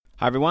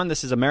Hi, everyone.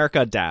 This is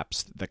America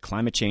Adapts, the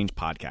climate change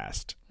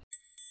podcast.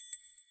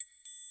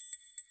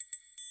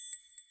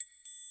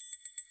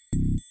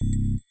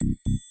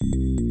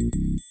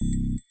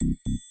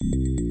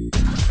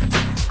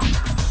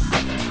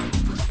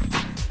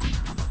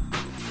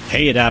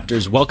 Hey,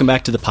 Adapters. Welcome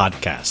back to the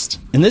podcast.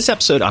 In this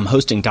episode, I'm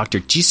hosting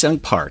Dr. Ji-Sung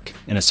Park,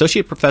 an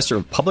associate professor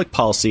of public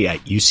policy at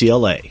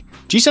UCLA.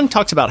 Ji-Sung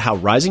talks about how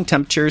rising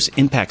temperatures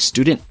impact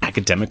student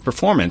academic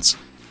performance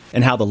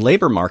and how the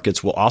labor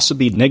markets will also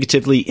be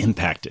negatively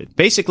impacted.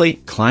 Basically,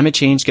 climate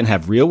change can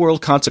have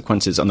real-world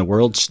consequences on the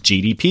world's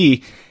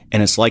GDP,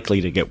 and it's likely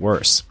to get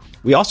worse.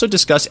 We also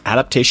discuss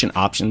adaptation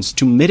options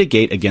to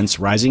mitigate against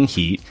rising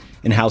heat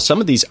and how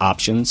some of these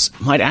options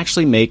might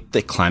actually make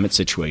the climate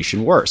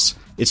situation worse.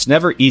 It's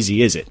never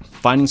easy, is it?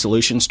 Finding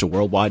solutions to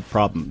worldwide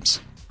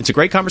problems. It's a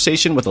great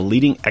conversation with a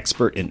leading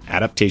expert in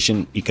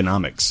adaptation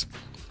economics.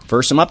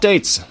 First, some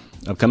updates.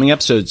 Upcoming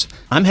episodes.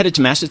 I'm headed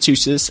to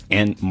Massachusetts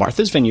and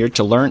Martha's Vineyard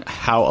to learn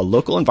how a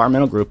local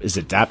environmental group is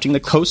adapting the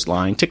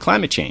coastline to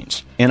climate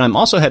change. And I'm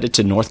also headed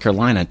to North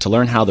Carolina to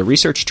learn how the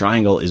Research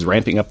Triangle is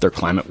ramping up their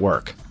climate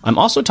work. I'm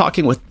also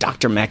talking with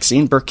Dr.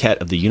 Maxine Burkett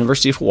of the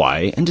University of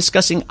Hawaii and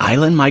discussing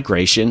island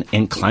migration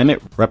and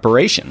climate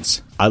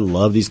reparations. I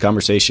love these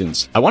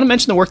conversations. I want to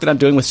mention the work that I'm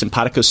doing with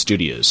Simpatico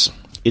Studios.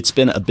 It's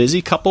been a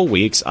busy couple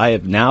weeks. I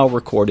have now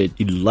recorded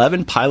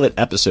 11 pilot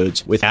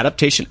episodes with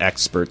adaptation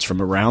experts from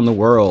around the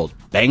world.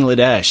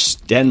 Bangladesh,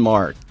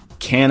 Denmark,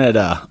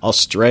 Canada,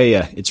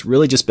 Australia. It's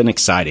really just been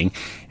exciting,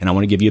 and I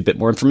want to give you a bit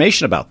more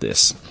information about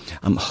this.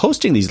 I'm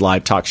hosting these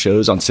live talk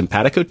shows on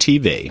Simpatico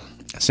TV.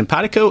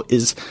 Simpatico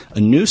is a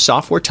new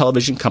software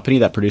television company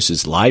that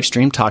produces live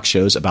stream talk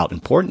shows about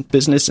important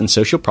business and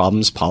social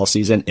problems,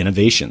 policies, and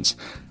innovations.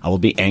 I will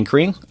be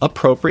anchoring,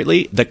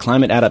 appropriately, the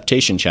Climate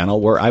Adaptation Channel,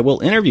 where I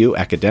will interview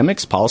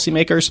academics,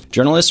 policymakers,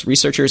 journalists,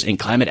 researchers, and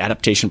climate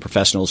adaptation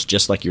professionals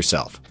just like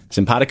yourself.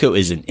 Simpatico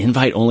is an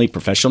invite-only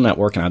professional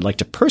network, and I'd like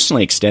to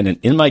personally extend an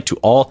invite to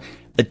all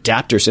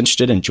adapters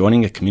interested in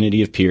joining a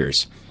community of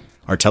peers.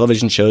 Our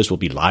television shows will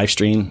be live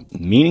streamed,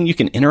 meaning you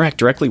can interact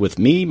directly with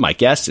me, my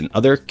guests, and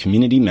other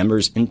community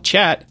members in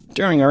chat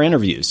during our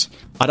interviews.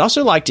 I'd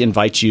also like to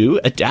invite you,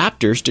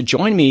 adapters, to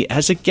join me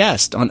as a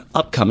guest on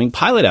upcoming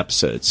pilot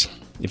episodes.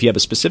 If you have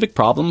a specific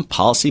problem,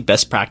 policy,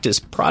 best practice,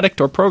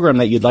 product, or program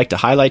that you'd like to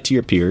highlight to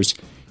your peers,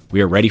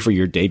 we are ready for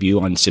your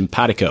debut on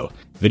Simpatico.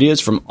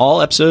 Videos from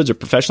all episodes are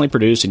professionally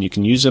produced, and you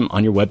can use them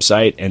on your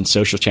website and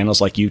social channels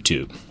like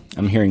YouTube.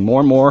 I'm hearing more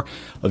and more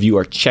of you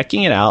are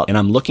checking it out, and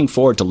I'm looking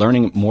forward to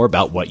learning more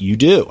about what you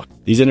do.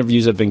 These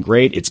interviews have been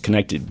great. It's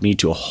connected me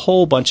to a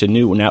whole bunch of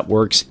new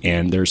networks,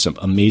 and there's some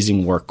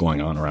amazing work going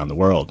on around the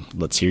world.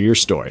 Let's hear your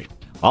story.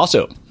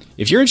 Also,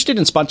 if you're interested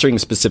in sponsoring a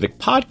specific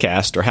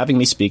podcast or having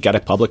me speak at a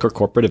public or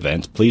corporate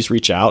event, please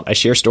reach out. I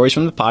share stories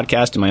from the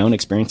podcast and my own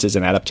experiences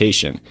in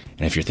adaptation.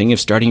 And if you're thinking of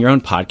starting your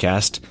own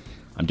podcast,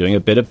 I'm doing a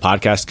bit of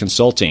podcast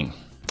consulting.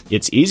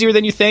 It's easier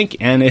than you think,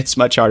 and it's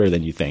much harder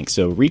than you think.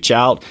 So reach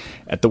out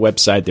at the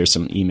website. There's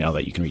some email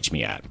that you can reach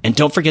me at. And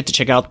don't forget to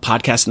check out the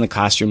Podcast in the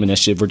Classroom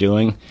initiative we're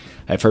doing.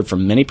 I've heard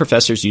from many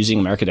professors using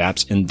America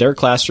Adapts in their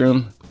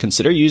classroom.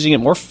 Consider using it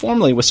more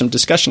formally with some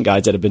discussion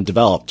guides that have been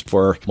developed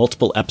for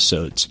multiple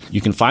episodes.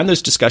 You can find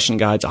those discussion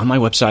guides on my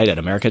website at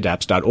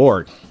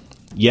americaadapts.org.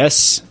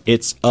 Yes,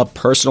 it's a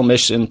personal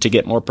mission to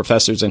get more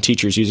professors and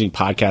teachers using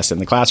podcasts in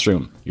the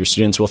classroom. Your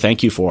students will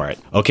thank you for it.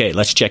 Okay,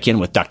 let's check in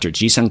with Dr.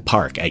 Ji-Sung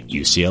Park at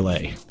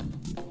UCLA.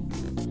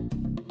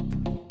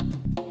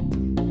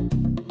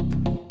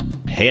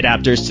 Hey,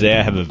 Adapters. Today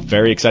I have a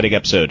very exciting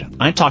episode.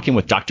 I'm talking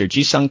with Dr.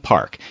 Ji-Sung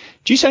Park.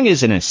 Ji-Sung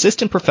is an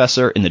assistant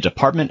professor in the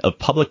Department of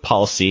Public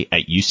Policy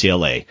at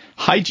UCLA.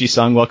 Hi,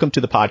 Ji-Sung. Welcome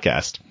to the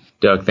podcast.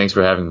 Doug, thanks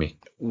for having me.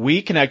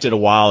 We connected a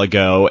while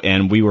ago,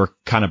 and we were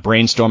kind of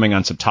brainstorming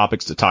on some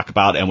topics to talk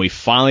about, and we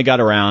finally got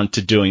around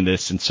to doing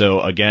this. And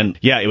so, again,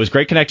 it was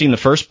great connecting in the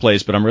first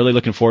place, but I'm really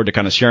looking forward to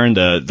kind of sharing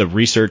the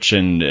research,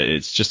 and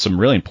it's just some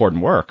really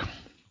important work.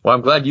 Well,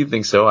 I'm glad you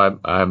think so.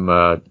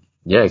 I'm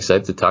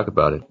excited to talk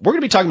about it. We're going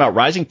to be talking about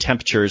rising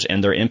temperatures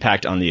and their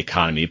impact on the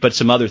economy, but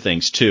some other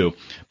things too.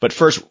 But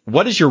first,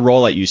 what is your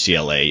role at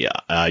UCLA?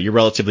 You're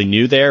relatively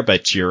new there,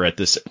 but you're at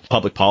this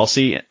public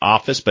policy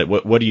office, but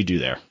what do you do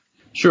there?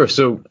 Sure.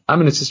 So I'm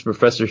an assistant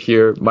professor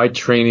here. My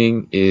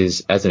training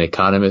is as an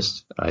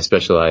economist. I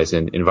specialize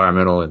in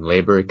environmental and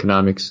labor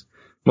economics,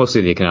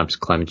 mostly the economics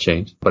of climate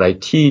change. But I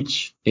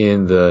teach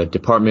in the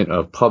Department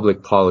of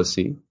Public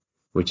Policy,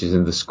 which is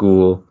in the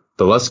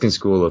Luskin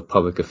School of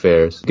Public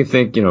Affairs. You can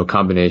think, a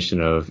combination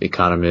of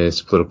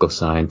economists, political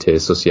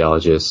scientists,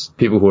 sociologists,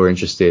 people who are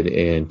interested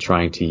in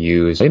trying to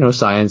use,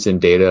 science and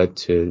data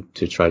to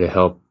try to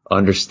help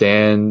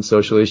understand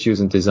social issues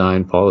and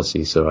design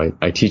policy. So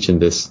I teach in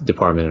this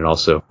department, and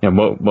also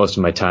most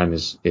of my time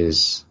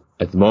is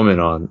at the moment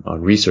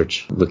on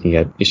research, looking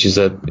at issues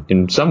that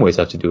in some ways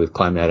have to do with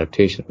climate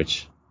adaptation,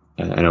 which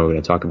I know we're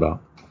going to talk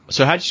about.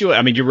 So how did you,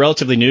 you're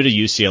relatively new to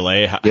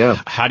UCLA. Yeah.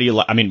 How do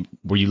you,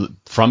 were you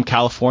from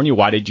California?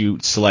 Why did you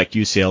select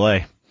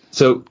UCLA?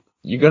 So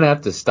you're going to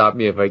have to stop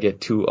me if I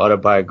get too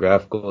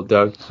autobiographical,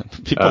 Doug.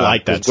 People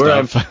like that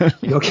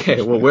stuff.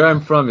 Okay, well, where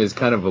I'm from is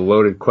kind of a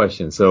loaded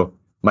question. So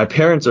my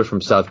parents are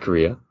from South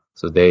Korea.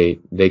 So they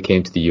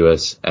came to the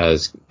U.S.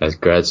 as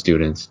grad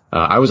students.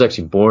 I was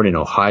actually born in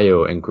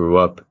Ohio and grew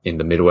up in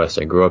the Midwest.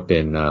 I grew up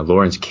in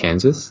Lawrence,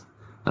 Kansas.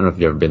 I don't know if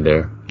you've ever been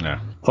there. No.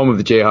 Home of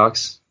the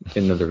Jayhawks.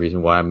 Another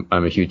reason why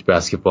I'm a huge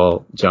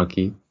basketball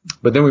junkie.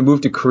 But then we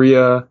moved to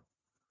Korea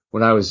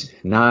when I was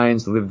 9,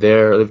 so lived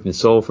there. I lived in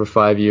Seoul for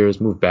 5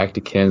 years, moved back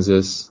to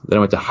Kansas. Then I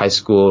went to high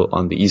school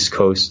on the East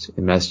Coast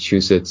in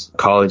Massachusetts,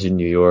 college in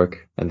New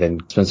York, and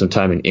then spent some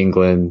time in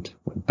England,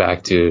 went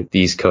back to the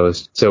East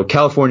Coast. So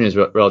California is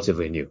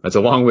relatively new. That's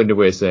a long-winded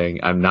way of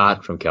saying I'm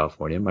not from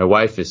California. My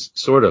wife is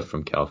sort of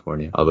from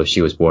California, although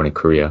she was born in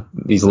Korea.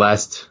 These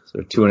last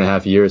sort of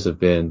 2.5 years have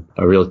been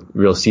a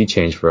real sea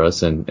change for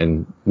us,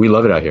 and we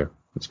love it out here.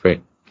 It's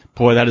great.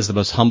 Boy, that is the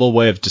most humble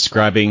way of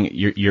describing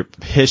your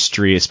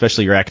history,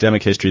 especially your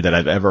academic history, that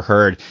I've ever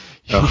heard.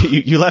 Oh.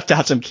 You left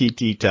out some key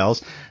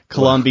details.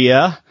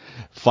 Columbia,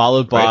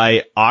 followed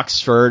by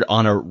Oxford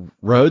on a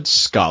Rhodes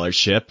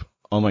Scholarship.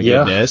 Oh, my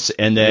goodness.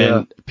 And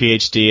then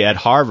PhD at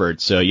Harvard.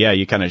 So, yeah,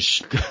 you kind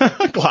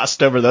of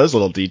glossed over those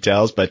little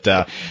details. But,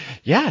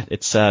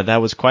 it's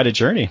that was quite a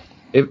journey.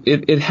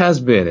 It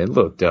has been. And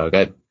look, Doug,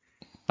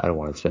 I don't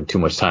want to spend too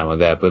much time on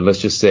that, but let's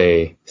just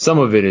say some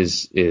of it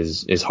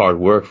is hard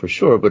work for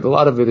sure, but a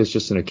lot of it is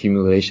just an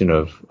accumulation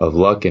of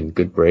luck and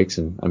good breaks.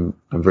 And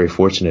I'm very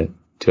fortunate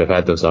to have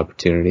had those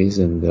opportunities.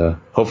 And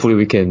hopefully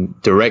we can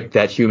direct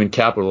that human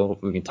capital.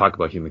 Hopefully we can talk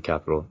about human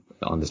capital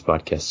on this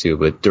podcast too,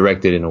 but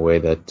direct it in a way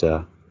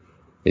that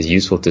is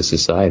useful to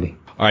society.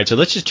 All right, so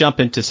let's just jump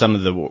into some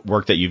of the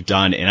work that you've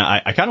done, and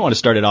I kind of want to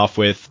start it off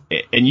with,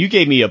 and you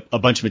gave me a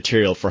bunch of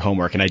material for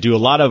homework, and I do a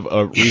lot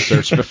of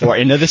research before,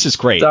 and this is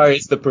great. Sorry,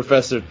 it's the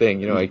professor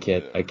thing, I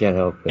can't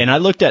help it. And I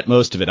looked at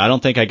most of it. I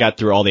don't think I got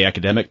through all the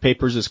academic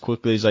papers as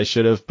quickly as I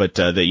should have, but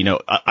I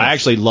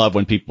actually love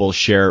when people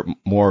share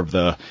more of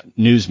the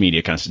news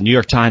media kind of stuff, New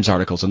York Times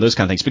articles and those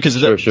kind of things, because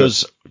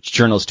those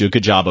journals do a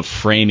good job of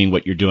framing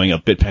what you're doing a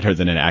bit better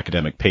than an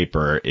academic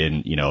paper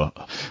in,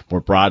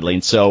 more broadly.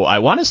 And so I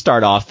want to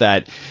start off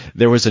that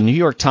there was a New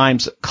York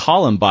Times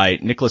column by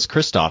Nicholas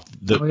Kristof,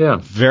 the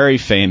very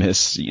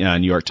famous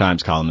New York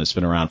Times columnist,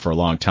 been around for a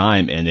long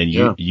time. And then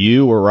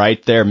you were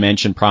right there,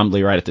 mentioned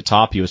prominently right at the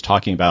top. He was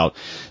talking about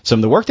some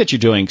of the work that you're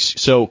doing.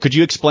 So could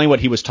you explain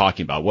what he was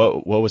talking about?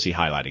 What was he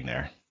highlighting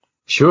there?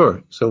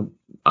 Sure. So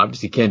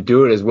obviously can't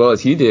do it as well as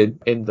he did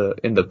in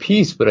the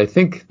piece, but I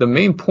think the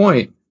main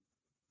point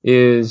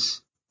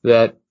is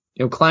that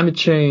climate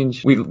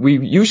change,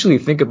 we usually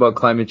think about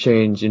climate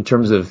change in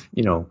terms of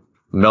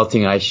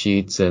melting ice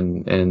sheets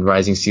and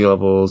rising sea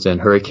levels and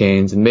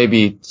hurricanes and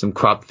maybe some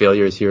crop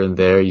failures here and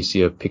there. You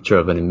see a picture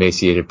of an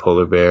emaciated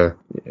polar bear.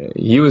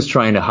 He was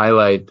trying to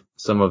highlight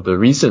some of the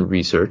recent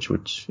research,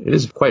 which it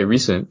is quite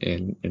recent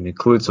and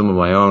includes some of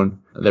my own,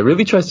 that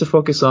really tries to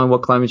focus on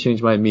what climate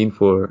change might mean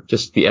for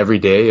just the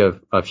everyday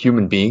of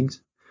human beings,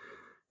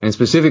 and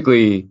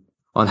specifically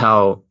on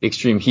how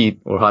extreme heat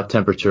or hot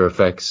temperature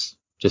affects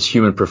just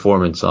human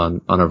performance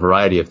on a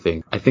variety of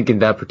things. I think in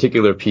that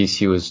particular piece,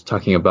 he was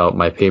talking about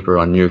my paper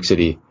on New York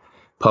City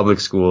public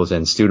schools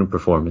and student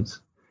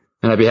performance.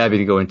 And I'd be happy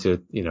to go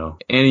into,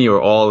 any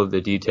or all of the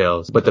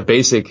details. But the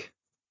basic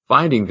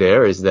finding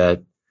there is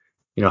that,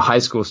 high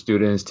school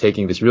students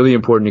taking this really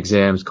important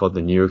exam is called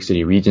the New York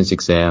City Regents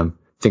exam.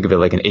 Think of it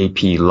like an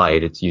AP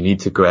Light. You need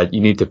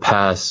to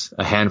pass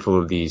a handful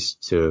of these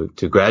to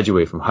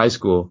graduate from high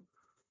school.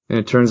 And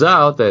it turns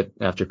out that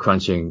after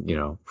crunching,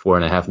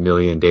 4.5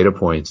 million data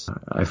points,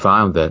 I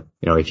found that,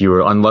 if you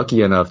were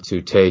unlucky enough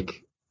to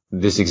take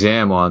this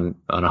exam on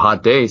a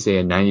hot day, say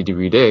a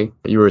 90-degree day,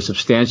 you were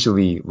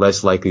substantially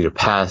less likely to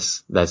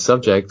pass that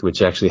subject,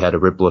 which actually had a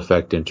ripple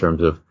effect in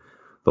terms of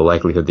the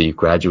likelihood that you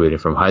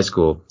graduated from high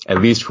school, at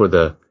least for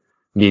the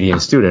median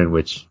student,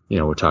 which,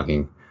 we're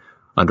talking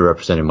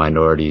underrepresented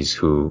minorities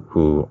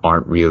who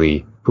aren't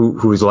really,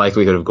 whose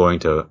likelihood of going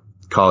to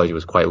college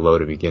was quite low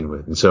to begin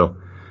with. And so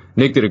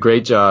Nick did a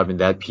great job in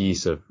that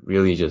piece of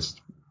really just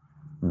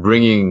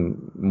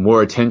bringing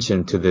more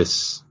attention to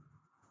this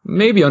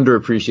maybe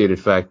underappreciated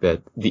fact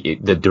that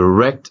the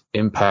direct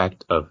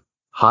impact of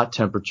hot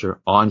temperature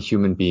on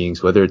human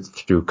beings, whether it's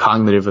through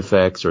cognitive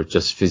effects or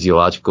just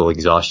physiological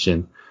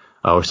exhaustion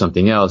or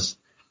something else,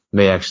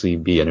 may actually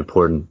be an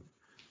important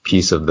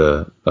piece of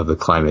the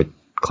climate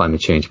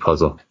change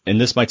puzzle. And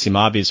this might seem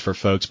obvious for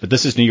folks, but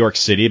this is New York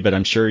City, but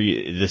I'm sure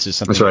this is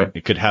something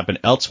that could happen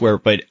elsewhere.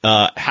 But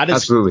how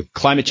does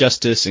climate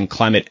justice and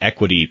climate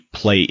equity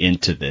play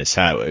into this?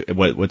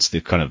 What's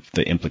the kind of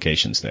the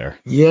implications there?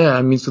 Yeah,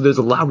 so there's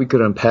a lot we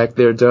could unpack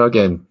there, Doug.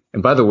 And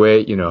by the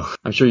way,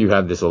 I'm sure you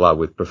have this a lot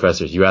with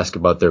professors. You ask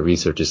about their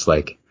research, it's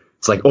like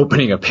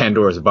opening a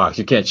Pandora's box.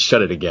 You can't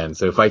shut it again.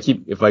 So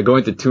if I go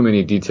into too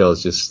many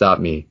details, just stop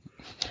me.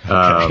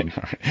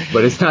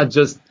 But it's not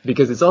just,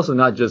 because it's also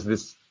not just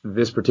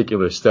this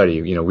particular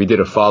study. We did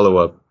a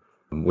follow-up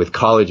with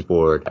College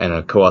Board and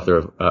a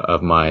co-author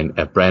of mine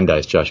at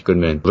Brandeis, Josh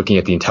Goodman, looking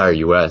at the entire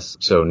U.S.,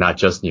 so not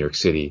just New York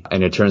City.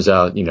 And it turns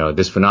out,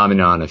 this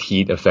phenomenon of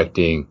heat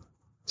affecting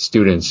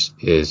students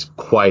is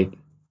quite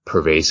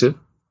pervasive,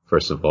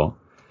 first of all.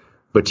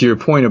 But to your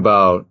point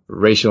about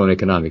racial and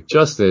economic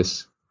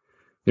justice,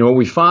 what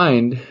we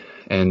find,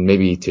 and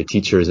maybe to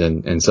teachers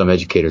and some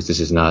educators, this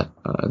is not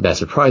that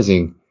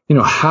surprising,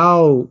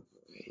 how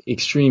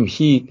extreme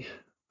heat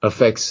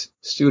affects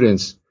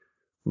students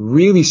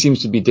really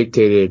seems to be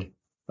dictated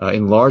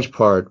in large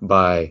part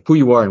by who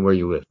you are and where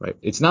you live, right?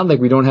 It's not like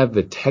we don't have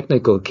the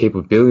technical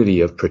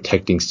capability of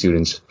protecting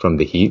students from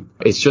the heat.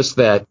 It's just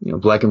that,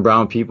 Black and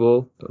brown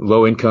people,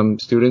 low income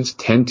students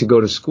tend to go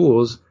to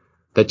schools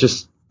that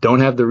just don't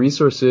have the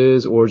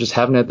resources or just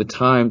haven't had the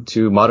time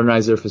to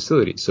modernize their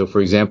facilities. So for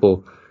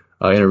example,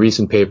 in a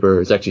recent paper,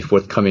 it's actually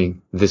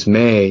forthcoming this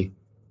May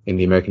in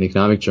the American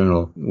Economic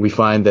Journal, we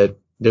find that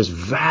there's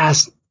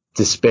vast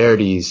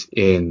disparities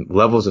in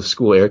levels of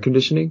school air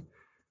conditioning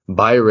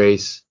by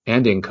race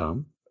and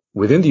income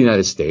within the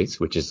United States,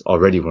 which is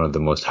already one of the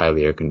most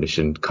highly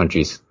air-conditioned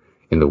countries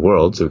in the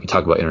world. So we can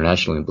talk about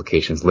international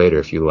implications later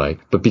if you like.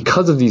 But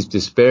because of these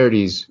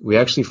disparities, we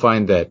actually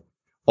find that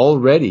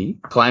already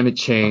climate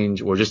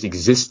change or just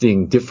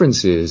existing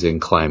differences in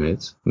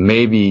climates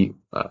may be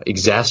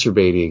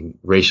exacerbating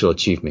racial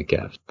achievement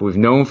gaps. But we've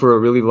known for a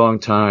really long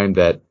time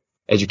that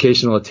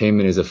educational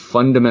attainment is a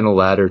fundamental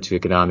ladder to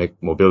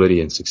economic mobility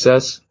and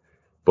success,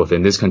 both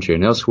in this country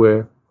and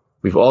elsewhere.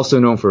 We've also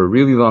known for a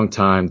really long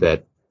time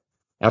that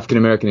African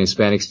American and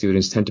Hispanic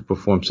students tend to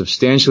perform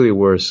substantially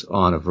worse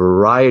on a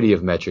variety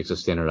of metrics of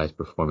standardized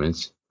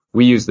performance.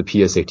 We use the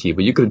PSAT,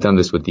 but you could have done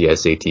this with the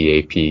SAT,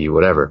 AP,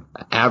 whatever.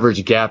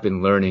 Average gap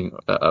in learning,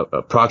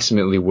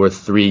 approximately worth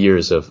 3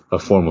 years of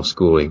formal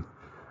schooling.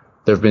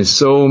 There have been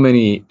so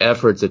many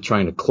efforts at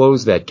trying to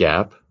close that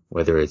gap,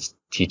 whether it's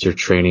teacher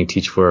training,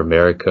 Teach for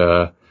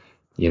America,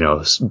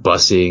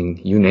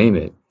 busing, you name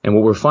it. And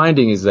what we're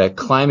finding is that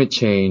climate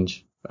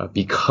change,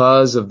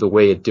 because of the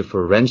way it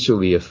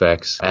adversely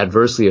affects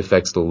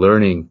the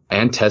learning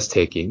and test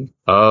taking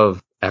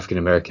of African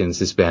Americans,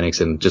 Hispanics,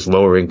 and just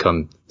lower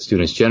income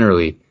students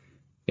generally,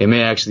 it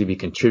may actually be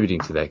contributing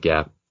to that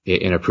gap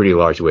in a pretty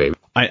large way.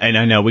 I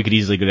know we could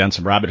easily go down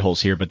some rabbit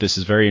holes here, but this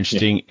is very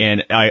interesting. Yeah.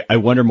 And I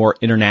wonder more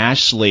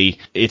internationally,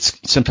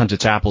 sometimes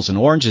it's apples and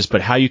oranges,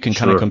 but how you can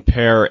kind of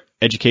compare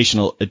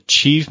educational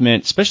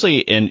achievement, especially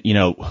in,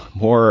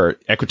 more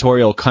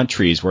equatorial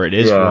countries where it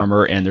is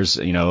warmer and there's,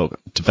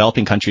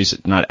 developing countries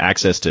not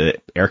access to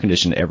air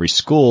conditioning at every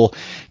school.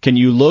 Can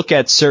you look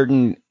at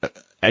certain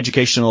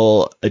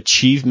educational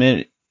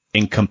achievement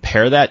and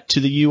compare that to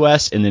the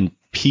U.S. and then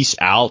piece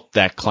out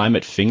that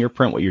climate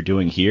fingerprint, what you're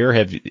doing here?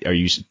 Are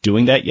you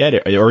doing that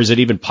yet? Or is it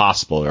even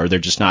possible? Or they're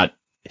just not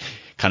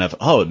kind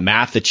of,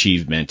 math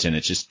achievement and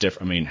it's just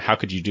different? How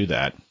could you do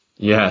that?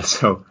 Yeah.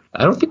 So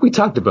I don't think we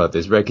talked about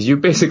this, right? Because you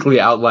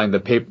basically outlined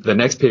the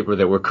next paper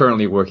that we're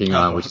currently working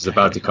on, which is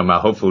about to come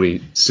out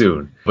hopefully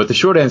soon. But the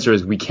short answer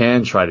is we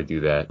can try to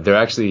do that. There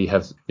actually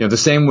have, the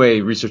same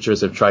way researchers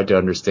have tried to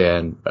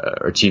understand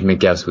achievement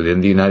gaps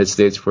within the United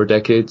States for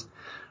decades.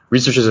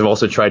 Researchers have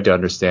also tried to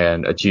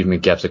understand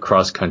achievement gaps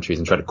across countries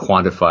and try to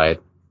quantify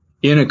it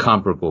in a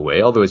comparable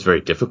way, although it's very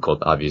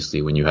difficult,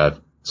 obviously, when you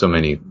have so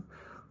many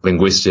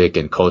linguistic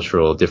and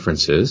cultural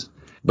differences.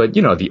 But,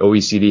 the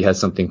OECD has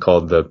something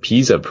called the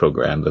PISA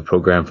program, the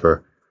program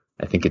for,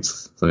 I think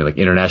it's something like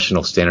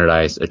International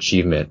Standardized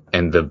Achievement.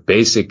 And the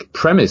basic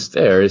premise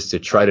there is to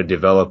try to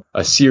develop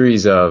a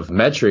series of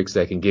metrics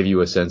that can give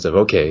you a sense of,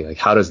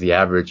 how does the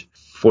average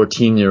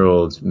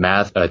 14-year-old's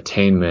math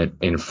attainment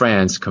in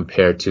France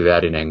compared to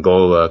that in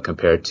Angola,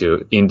 compared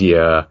to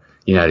India,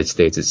 United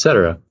States,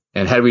 etc.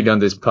 And had we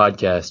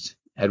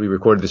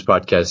recorded this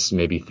podcast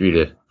maybe 3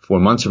 to 4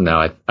 months from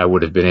now, I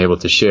would have been able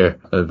to share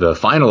the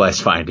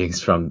finalized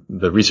findings from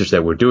the research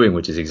that we're doing,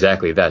 which is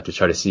exactly that, to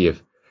try to see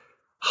if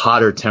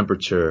hotter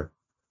temperature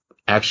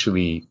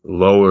actually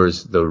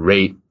lowers the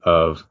rate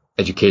of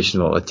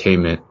educational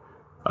attainment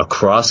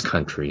across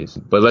countries.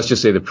 But let's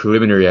just say the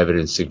preliminary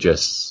evidence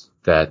suggests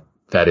that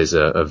is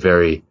a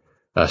very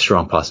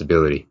strong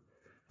possibility.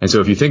 And so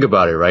if you think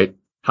about it, right,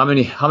 how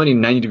many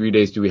 90-degree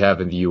days do we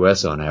have in the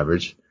U.S. on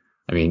average?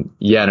 In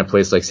a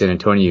place like San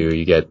Antonio,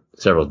 you get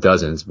several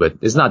dozens, but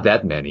it's not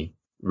that many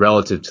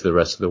relative to the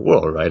rest of the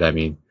world, right?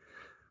 In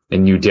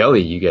New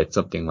Delhi, you get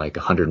something like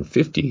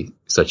 150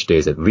 such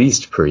days at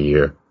least per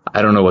year.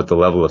 I don't know what the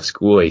level of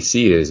school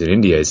AC is in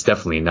India. It's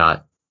definitely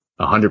not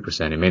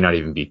 100%. It may not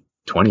even be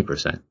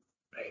 20%.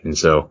 And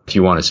so if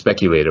you want to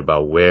speculate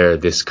about where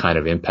this kind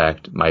of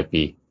impact might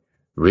be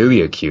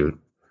really acute,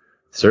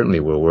 certainly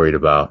we're worried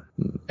about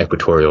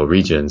equatorial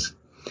regions.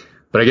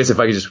 But I guess if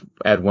I could just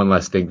add one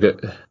last thing,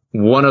 that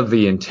one of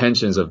the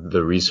intentions of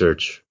the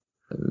research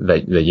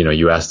that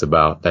you asked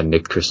about, that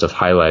Nick Kristof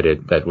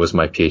highlighted, that was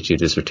my PhD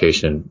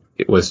dissertation,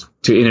 it was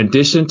to, in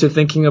addition to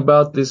thinking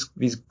about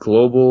these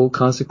global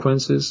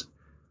consequences,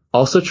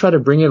 also try to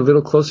bring it a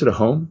little closer to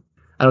home.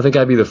 I don't think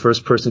I'd be the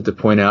first person to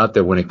point out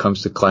that when it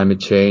comes to climate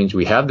change,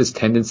 we have this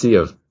tendency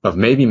of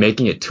maybe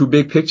making it too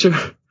big picture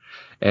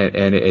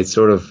And it's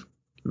sort of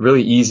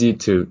really easy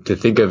to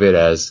think of it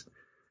as,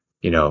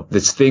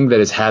 this thing that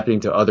is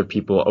happening to other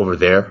people over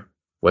there,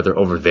 whether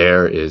over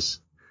there is,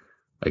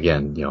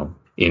 again,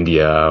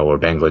 India or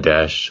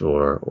Bangladesh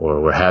or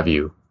where have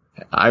you.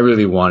 I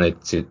really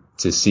wanted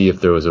to see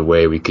if there was a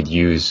way we could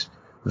use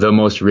the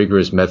most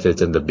rigorous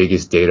methods and the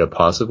biggest data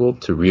possible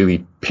to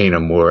really paint a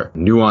more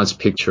nuanced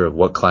picture of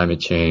what climate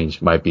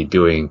change might be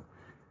doing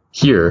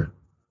here,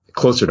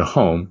 closer to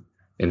home,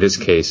 in this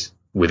case,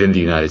 within the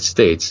United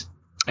States,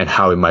 and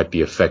how it might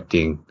be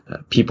affecting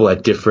people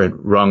at different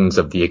rungs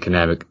of the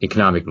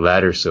economic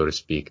ladder, so to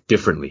speak,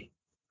 differently,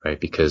 right?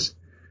 Because,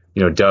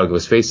 Doug,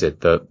 let's face it,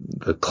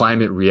 the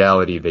climate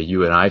reality that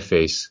you and I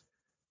face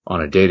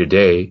on a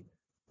day-to-day,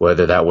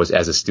 whether that was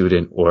as a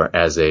student or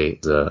as an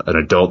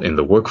adult in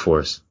the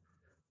workforce,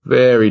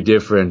 very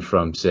different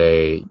from,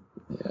 say,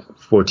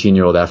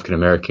 14-year-old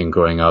African-American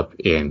growing up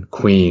in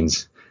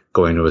Queens,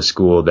 going to a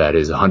school that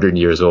is 100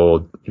 years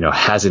old,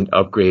 hasn't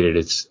upgraded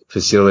its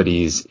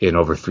facilities in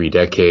over 3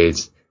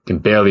 decades, can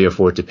barely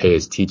afford to pay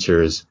its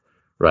teachers,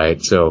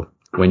 right? So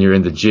when you're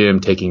in the gym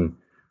taking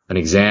an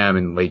exam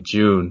in late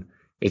June,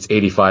 it's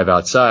 85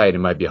 outside, it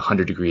might be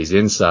 100 degrees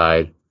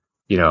inside.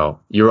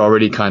 You're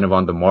already kind of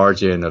on the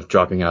margin of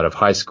dropping out of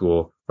high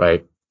school,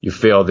 right? You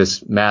fail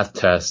this math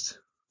test,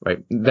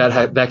 right?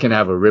 That can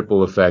have a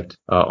ripple effect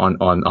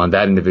on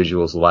that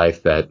individual's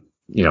life that,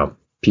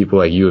 people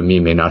like you and me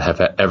may not have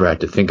ever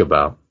had to think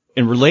about.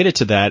 And related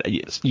to that,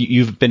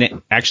 you've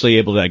been actually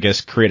able to, I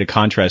guess, create a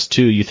contrast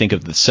too. You think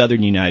of the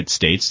southern United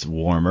States,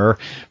 warmer,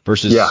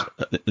 versus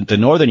the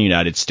northern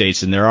United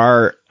States, and there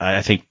are,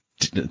 I think,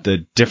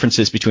 the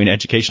differences between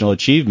educational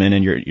achievement,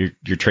 and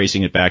you're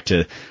tracing it back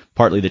to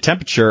partly the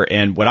temperature.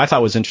 And what I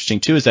thought was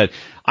interesting too is that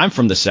I'm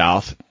from the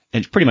South,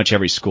 and pretty much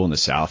every school in the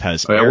South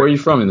has. Oh, yeah, where are you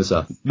from in the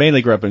South?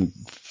 Mainly grew up in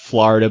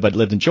Florida, but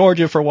lived in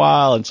Georgia for a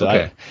while, and so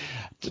okay.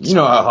 You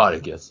know how hot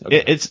it gets.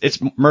 Okay. It's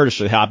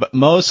murderously hot, but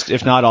most,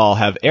 if not all,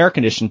 have air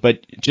conditioning.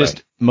 But just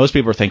right. Most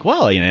people think,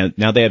 well,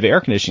 now they have air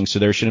conditioning, so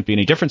there shouldn't be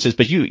any differences.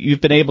 But you've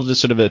been able to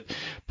sort of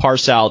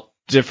parse out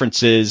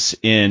differences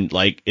in,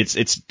 like,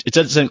 it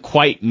doesn't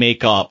quite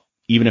make up,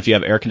 even if you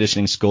have air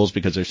conditioning schools,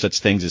 because there's such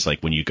things as,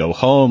 like, when you go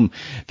home,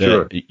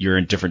 sure. You're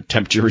in different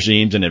temperature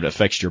regimes and it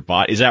affects your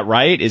body. Is that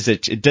right?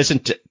 It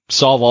doesn't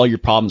solve all your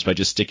problems by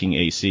just sticking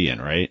AC in,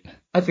 right?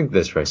 I think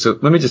that's right. So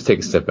let me just take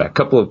a step back.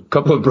 Couple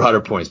of broader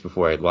points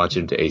before I launch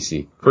into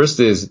AC. First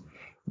is,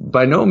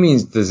 by no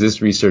means does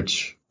this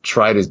research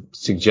try to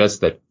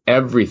suggest that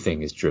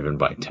everything is driven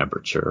by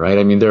temperature, right?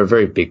 I mean, there are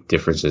very big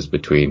differences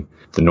between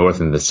the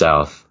North and the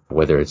South,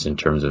 whether it's in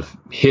terms of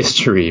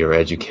history or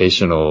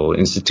educational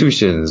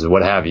institutions,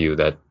 what have you,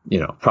 that,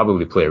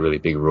 probably play a really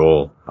big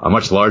role, a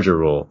much larger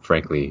role,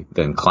 frankly,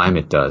 than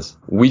climate does.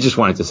 We just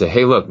wanted to say,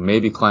 hey, look,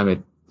 maybe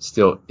climate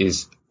still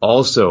is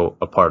also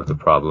a part of the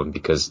problem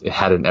because it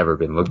hadn't ever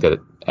been looked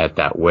at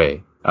that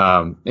way.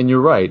 And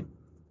you're right.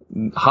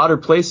 Hotter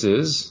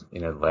places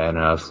in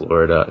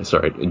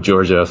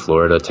Georgia,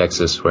 Florida,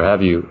 Texas, where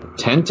have you,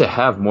 tend to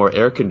have more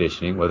air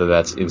conditioning, whether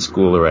that's in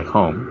school or at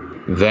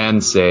home, than,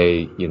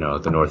 say,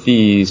 the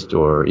Northeast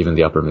or even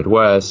the upper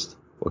Midwest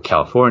or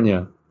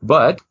California.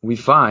 But we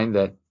find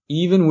that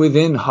even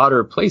within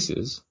hotter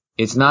places,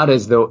 it's not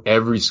as though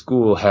every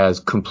school has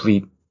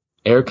complete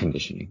air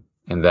conditioning,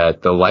 and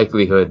that the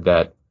likelihood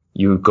that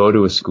you go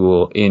to a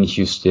school in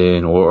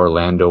Houston or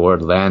Orlando or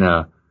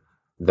Atlanta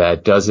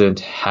that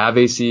doesn't have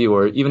AC,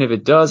 or even if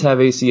it does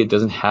have AC, it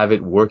doesn't have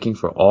it working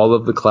for all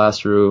of the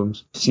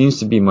classrooms, seems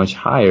to be much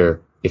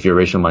higher if you're a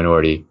racial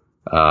minority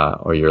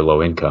or you're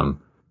low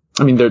income.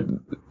 I mean,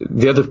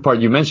 the other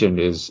part you mentioned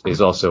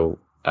is also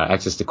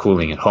access to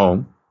cooling at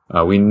home.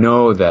 We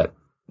know that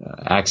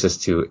access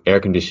to air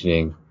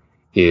conditioning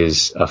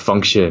is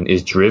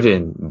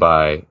driven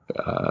by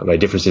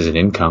differences in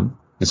income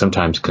and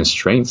sometimes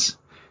constraints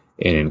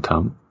in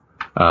income.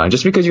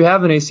 Just because you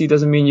have an AC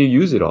doesn't mean you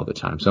use it all the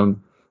time.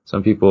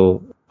 Some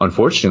people,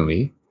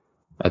 unfortunately,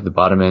 at the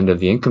bottom end of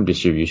the income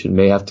distribution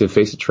may have to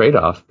face a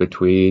trade-off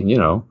between,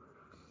 am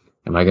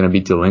I going to be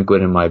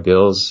delinquent in my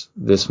bills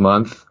this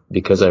month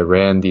because I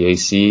ran the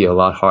AC a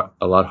lot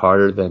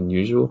harder than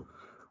usual,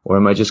 or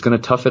am I just going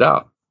to tough it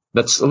out?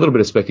 That's a little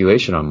bit of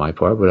speculation on my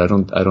part, but I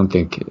don't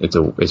think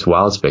it's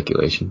wild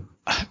speculation.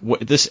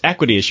 This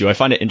equity issue, I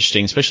find it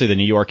interesting, especially the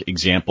New York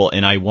example,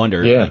 and I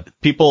wonder,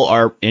 people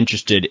are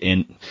interested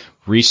in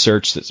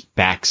research that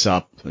backs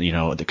up,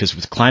 because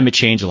with climate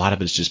change, a lot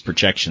of it's just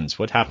projections.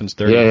 What happens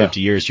 30 or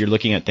 50 years? You're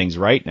looking at things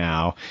right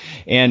now.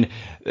 And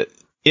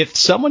if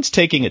someone's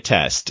taking a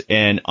test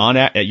and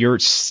your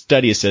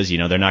study says,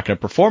 they're not going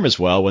to perform as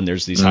well when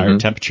there's these higher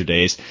temperature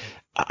days,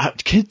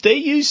 can they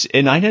use,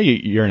 and I know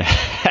you're an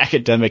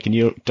academic and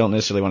you don't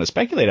necessarily want to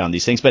speculate on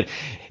these things, but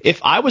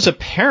if I was a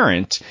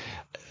parent,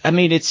 I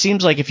mean, it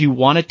seems like if you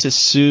wanted to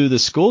sue the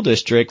school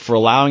district for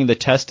allowing the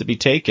test to be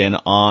taken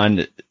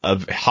on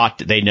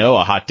they know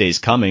a hot day's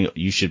coming,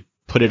 you should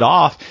put it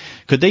off.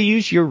 Could they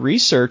use your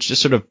research to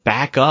sort of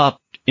back up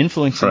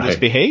influencing this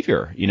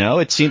behavior?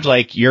 It seems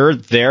like you're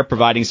there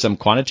providing some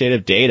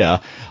quantitative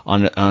data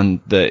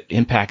on the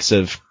impacts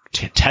of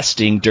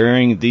testing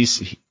during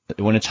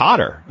when it's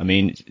hotter? I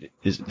mean,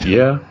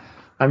 yeah.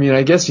 I mean,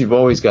 I guess you've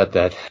always got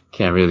that.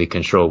 Can't really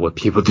control what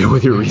people do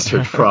with your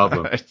research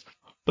problem.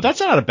 But that's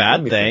not a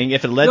bad thing.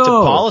 If it led to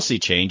policy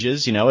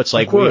changes, it's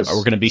like we're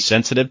going to be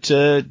sensitive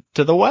to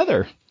the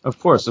weather. Of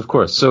course.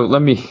 So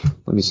let me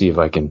see if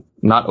I can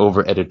not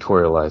over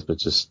editorialize, but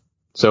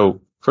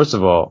so first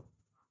of all,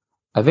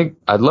 I think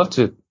I'd love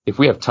to, if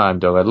we have time,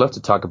 Doug, I'd love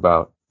to talk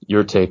about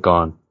your take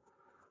on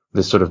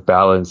this sort of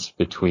balance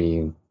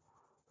between,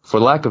 for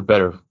lack of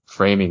better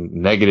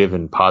framing, negative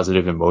and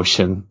positive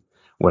emotion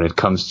when it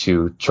comes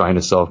to trying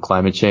to solve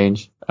climate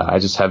change. I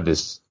just have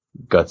this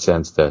gut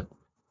sense that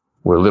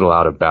we're a little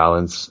out of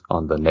balance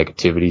on the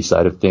negativity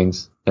side of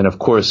things. And of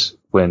course,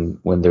 when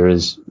there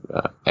is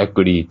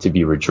equity to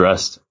be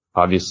redressed,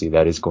 obviously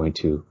that is going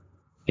to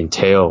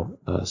entail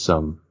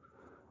some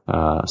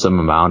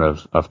amount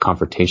of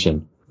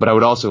confrontation. But I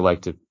would also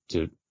like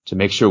to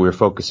make sure we're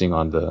focusing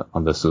on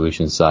the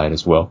solution side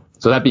as well.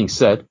 So that being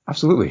said,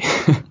 absolutely.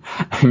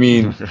 I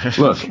mean,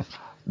 look,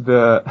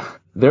 there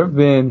have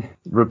been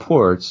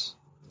reports,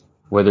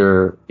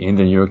 whether in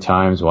the New York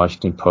Times,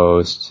 Washington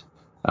Post,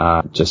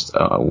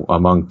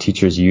 among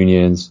teachers'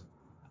 unions,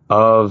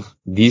 of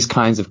these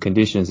kinds of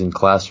conditions in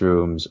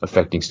classrooms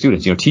affecting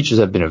students. Teachers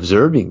have been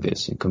observing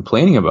this and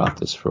complaining about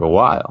this for a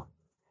while.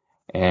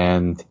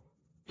 And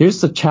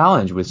here's the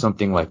challenge with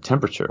something like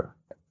temperature.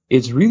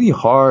 It's really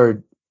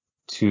hard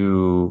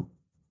to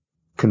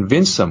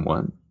convince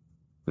someone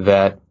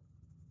that,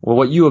 well,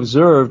 what you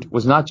observed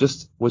was not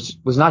just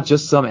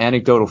some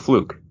anecdotal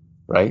fluke,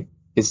 right?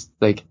 It's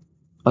like,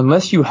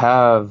 unless you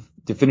have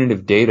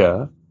definitive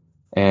data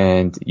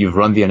and you've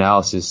run the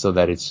analysis so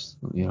that it's,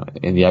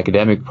 in the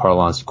academic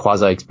parlance,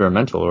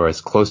 quasi-experimental, or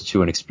as close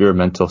to an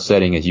experimental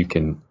setting as you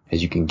can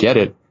get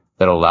it,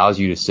 that allows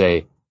you to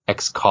say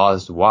X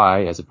caused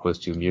Y as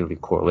opposed to merely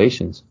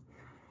correlations.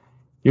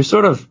 You're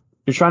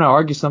trying to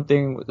argue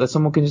something that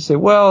someone can just say,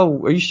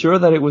 well, are you sure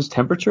that it was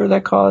temperature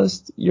that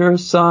caused your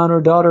son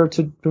or daughter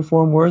to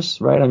perform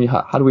worse, right? I mean,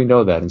 how do we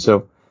know that? And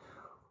so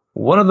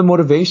one of the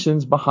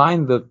motivations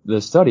behind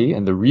the study,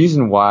 and the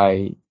reason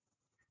why,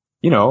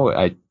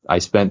 I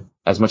spent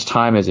as much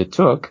time as it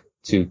took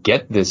to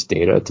get this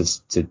data,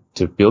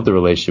 to build the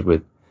relationship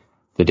with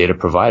the data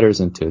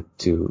providers, and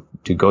to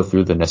go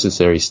through the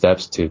necessary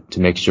steps to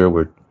make sure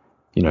we're,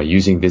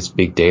 using this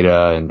big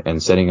data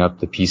and setting up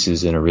the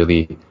pieces in a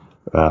really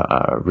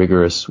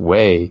rigorous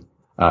way,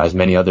 as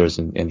many others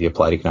in the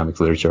applied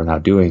economics literature are now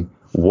doing,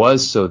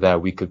 was so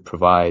that we could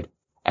provide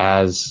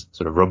as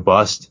sort of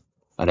robust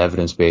an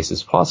evidence base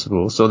as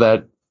possible, so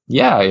that,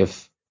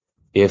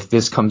 if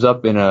this comes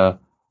up in a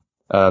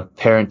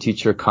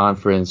parent-teacher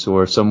conference,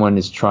 or someone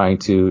is trying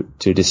to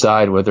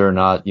decide whether or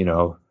not,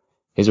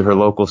 his or her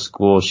local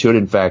school should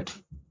in fact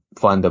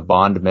fund a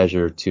bond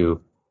measure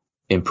to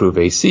improve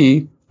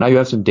AC, now you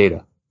have some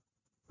data,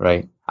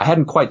 right? I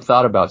hadn't quite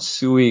thought about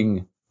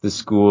suing the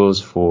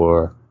schools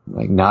for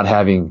not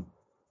having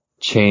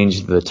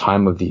changed the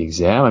time of the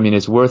exam. I mean,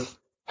 let's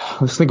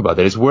think about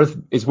that. It's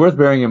worth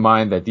bearing in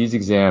mind that these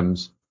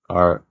exams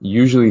are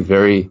usually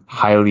very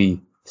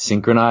highly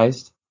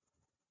synchronized.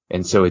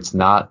 And so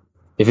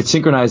if it's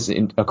synchronized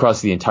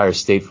across the entire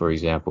state, for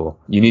example,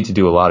 you need to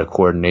do a lot of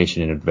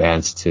coordination in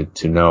advance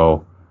to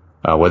know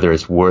whether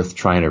it's worth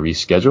trying to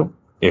reschedule,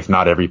 if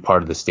not every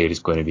part of the state is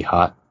going to be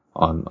hot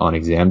on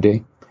exam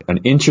day. An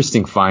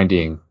interesting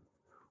finding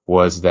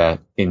was that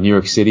in New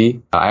York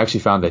City, I actually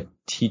found that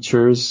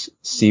teachers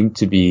seem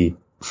to be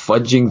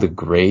fudging the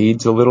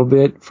grades a little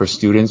bit for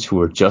students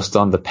who are just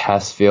on the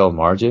pass-fail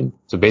margin.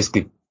 So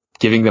basically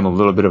giving them a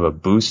little bit of a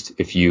boost.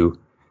 If you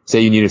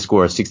say you need to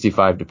score a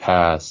 65 to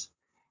pass,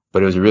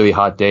 but it was a really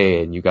hot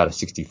day and you got a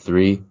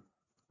 63,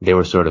 they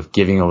were sort of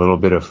giving a little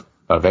bit of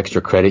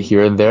extra credit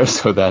here and there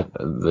so that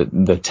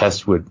the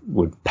test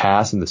would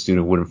pass and the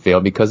student wouldn't fail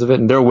because of it.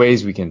 And there are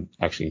ways we can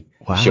actually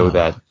show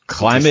that.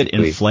 Climate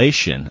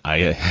inflation.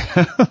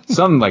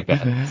 Something like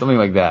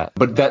that.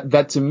 But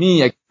that to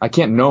me, I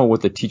can't know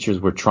what the teachers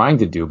were trying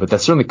to do, but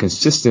that's certainly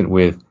consistent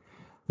with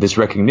this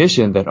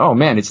recognition that, oh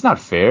man, it's not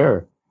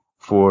fair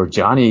for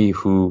Johnny,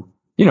 who,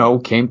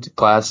 came to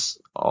class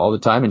all the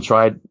time and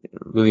tried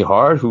really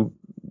hard, who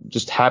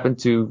just happened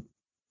to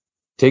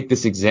take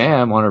this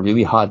exam on a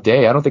really hot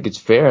day. I don't think it's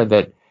fair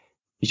that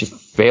he should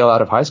fail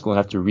out of high school and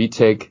have to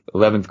retake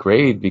 11th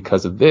grade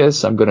because of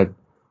this.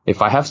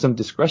 If I have some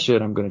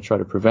discretion, I'm going to try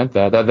to prevent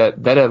that.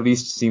 That at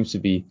least seems to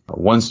be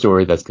one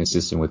story that's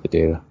consistent with the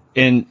data.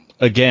 And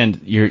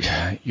again, you're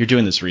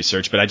doing this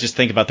research, but I just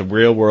think about the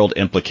real world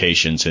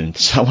implications. And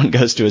someone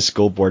goes to a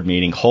school board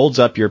meeting, holds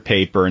up your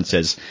paper and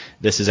says,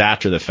 this is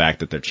after the fact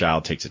that their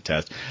child takes a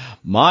test.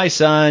 My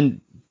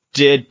son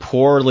did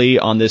poorly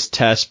on this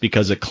test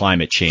because of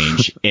climate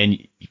change.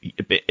 And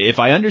if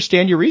I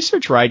understand your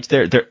research right,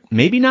 there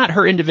maybe not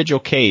her individual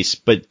case,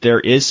 but there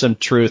is some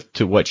truth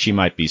to what she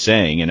might be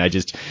saying. And I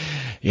just,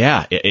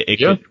 it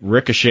could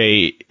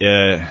ricochet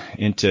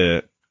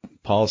into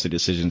policy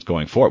decisions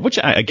going forward, which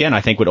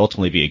I think would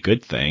ultimately be a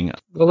good thing.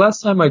 The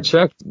last time I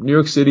checked, New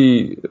York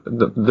City,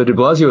 the de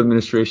Blasio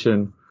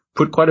administration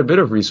put quite a bit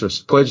of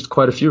resources, pledged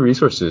quite a few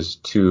resources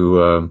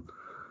to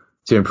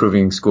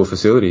improving school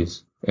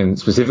facilities and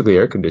specifically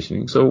air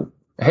conditioning. So,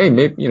 hey,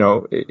 maybe,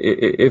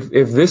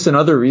 if this and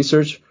other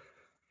research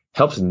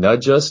helps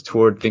nudge us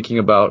toward thinking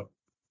about,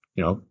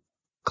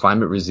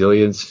 climate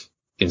resilience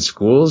in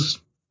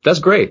schools, that's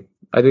great.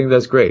 I think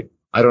that's great.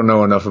 I don't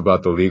know enough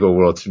about the legal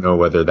world to know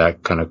whether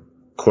that kind of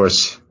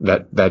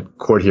that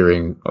court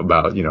hearing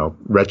about,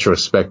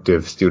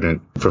 retrospective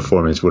student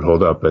performance would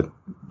hold up. But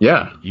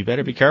yeah. You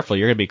better be careful.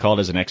 You're going to be called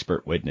as an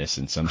expert witness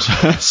in some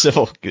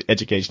civil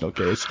educational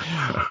case.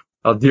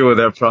 I'll deal with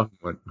that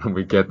problem when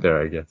we get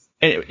there, I guess.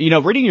 And,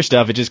 reading your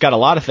stuff, it just got a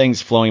lot of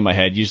things flowing in my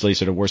head, usually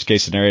sort of worst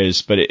case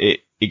scenarios, but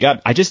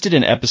I just did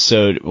an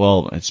episode,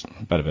 well, it's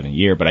about a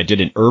year, but I did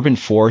an urban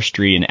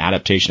forestry and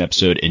adaptation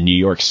episode in New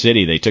York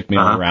City. They took me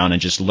around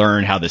and just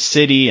learned how the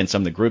city and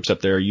some of the groups up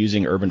there are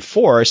using urban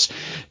forests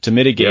to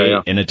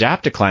mitigate and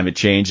adapt to climate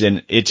change.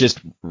 And it just,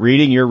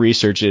 reading your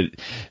research,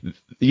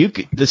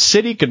 the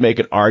city could make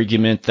an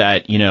argument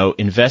that,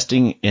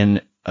 investing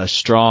in a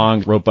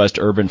strong, robust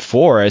urban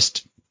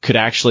forest could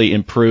actually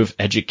improve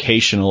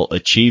educational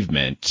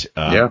achievement.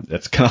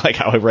 That's kind of like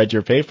how I read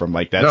your paper. I'm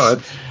like,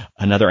 that's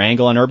another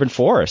angle on urban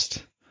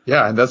forest.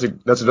 Yeah, and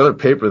that's another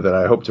paper that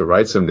I hope to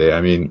write someday.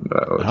 I mean,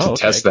 to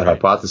test the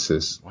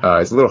hypothesis. Wow.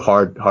 It's a little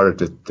harder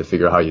to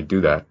figure out how you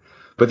do that.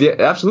 But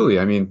absolutely.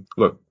 I mean,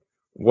 look,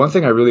 one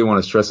thing I really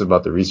want to stress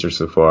about the research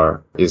so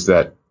far is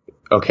that,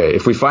 okay,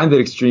 if we find that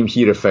extreme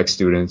heat affects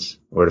students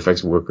or it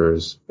affects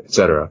workers,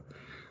 etc.,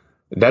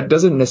 that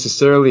doesn't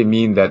necessarily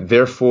mean that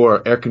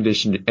therefore air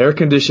condition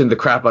the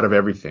crap out of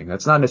everything.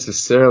 That's not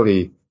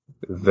necessarily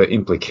the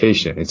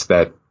implication. It's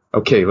that,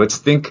 okay, let's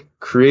think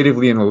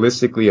creatively and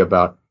holistically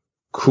about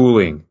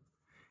cooling.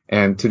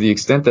 And to the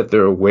extent that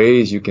there are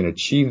ways you can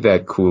achieve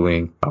that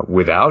cooling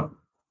without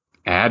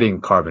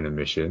adding carbon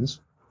emissions,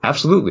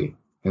 absolutely.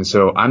 And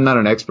so I'm not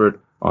an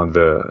expert on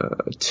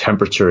the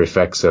temperature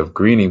effects of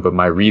greening, but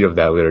my read of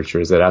that literature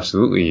is that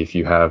absolutely if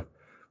you have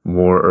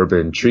more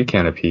urban tree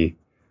canopy,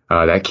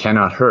 that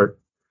cannot hurt.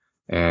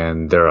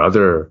 And there are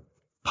other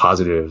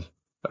positive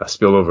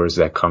spillovers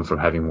that come from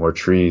having more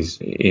trees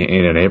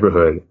in a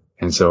neighborhood.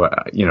 And so,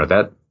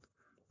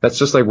 that's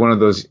just like one of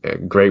those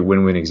great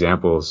win-win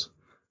examples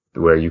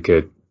where you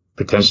could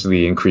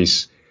potentially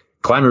increase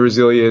climate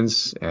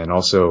resilience and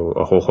also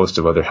a whole host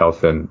of other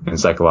health and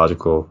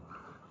psychological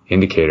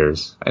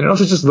indicators. And it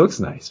also just looks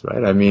nice,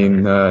 right? I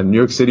mean, New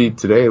York City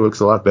today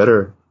looks a lot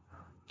better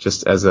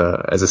just as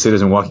a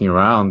citizen walking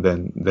around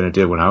than it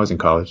did when I was in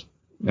college.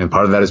 And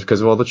part of that is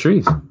because of all the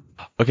trees.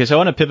 Okay, so I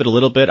want to pivot a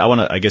little bit. I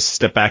want to,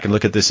 step back and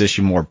look at this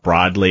issue more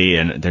broadly.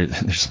 And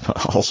there's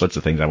all sorts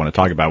of things I want to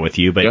talk about with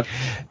you. But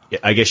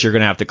I guess you're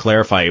going to have to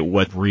clarify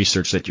what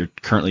research that you're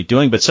currently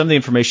doing. But some of the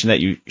information that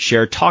you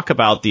share talk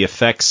about the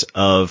effects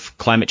of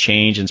climate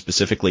change and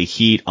specifically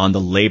heat on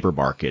the labor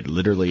market,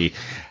 literally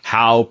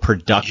how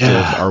productive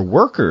are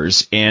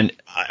workers. And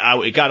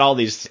I got all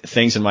these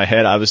things in my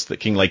head. I was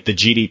thinking like the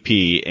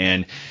GDP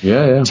and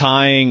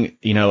tying,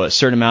 a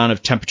certain amount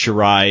of temperature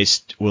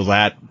rise, will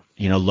that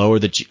lower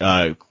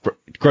the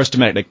gross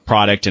domestic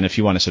product. And if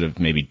you want to sort of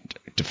maybe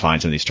define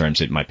some of these terms,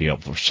 it might be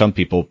helpful for some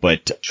people.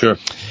 But sure,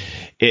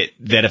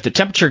 that if the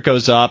temperature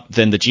goes up,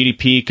 then the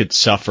GDP could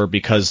suffer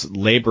because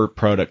labor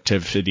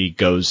productivity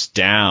goes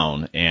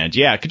down. And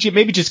could you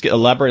maybe just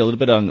elaborate a little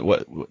bit on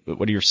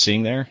what you're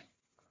seeing there?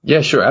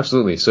 Yeah, sure,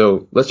 absolutely.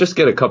 So let's just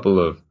get a couple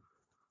of,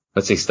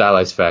 let's say,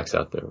 stylized facts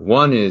out there.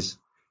 One is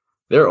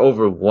there are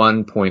over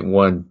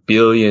 1.1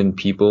 billion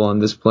people on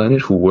this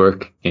planet who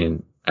work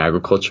in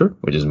agriculture,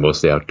 which is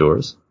mostly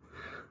outdoors.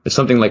 There's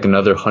something like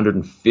another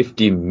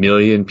 150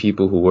 million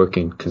people who work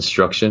in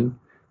construction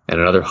and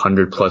another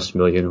 100+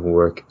 million who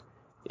work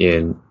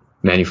in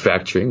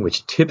manufacturing,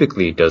 which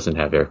typically doesn't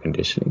have air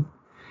conditioning.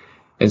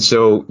 And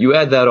so you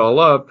add that all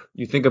up,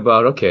 you think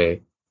about,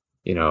 okay,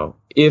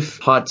 if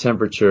hot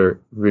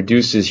temperature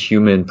reduces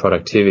human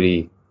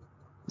productivity,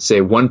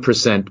 say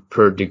 1%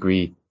 per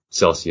degree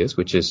Celsius,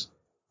 which is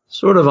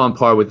sort of on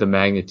par with the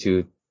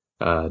magnitude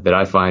that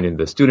I find in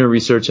the student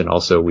research, and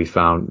also we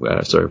found,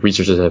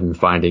 researchers have been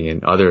finding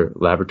in other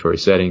laboratory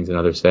settings and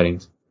other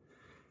settings.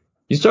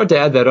 You start to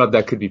add that up,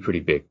 that could be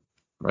pretty big,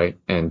 right?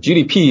 And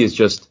GDP is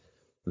just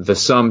the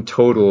sum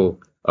total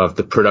of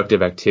the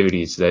productive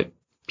activities that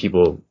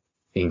people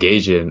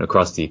engage in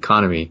across the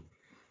economy.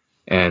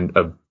 And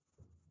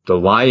the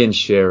lion's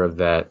share of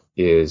that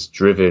is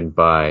driven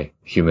by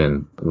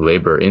human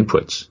labor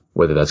inputs,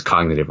 whether that's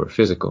cognitive or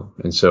physical.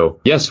 And so,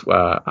 yes,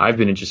 I've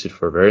been interested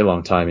for a very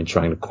long time in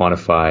trying to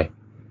quantify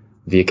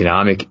the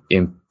economic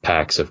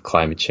impacts of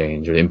climate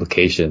change or the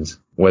implications,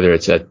 whether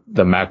it's at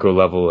the macro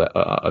level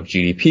of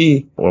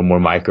GDP or more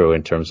micro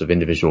in terms of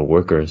individual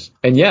workers.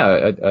 And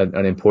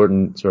an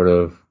important sort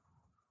of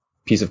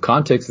piece of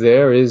context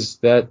there is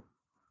that,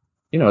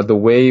 the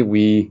way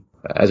we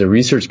as a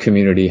research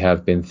community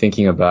have been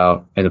thinking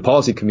about, and the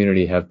policy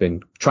community have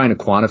been trying to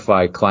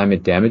quantify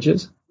climate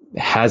damages,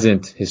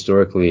 hasn't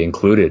historically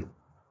included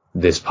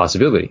this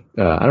possibility.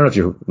 I don't know if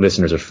your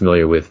listeners are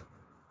familiar with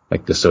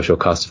like the social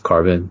cost of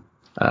carbon.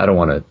 I don't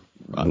want to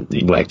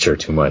lecture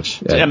too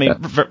much. I mean,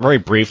 very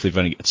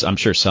briefly, I'm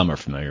sure some are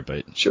familiar,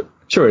 but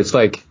sure. It's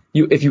like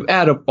if you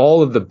add up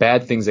all of the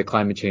bad things that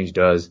climate change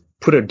does,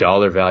 put a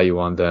dollar value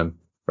on them,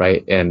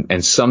 right,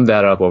 and sum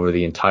that up over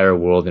the entire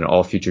world and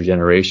all future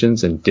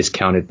generations, and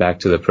discount it back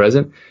to the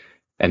present,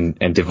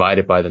 and divide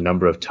it by the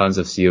number of tons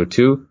of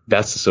CO2.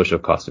 That's the social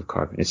cost of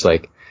carbon. It's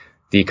like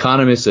the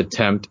economists'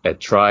 attempt at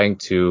trying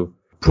to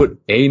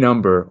put a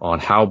number on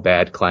how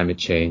bad climate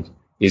change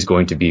is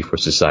going to be for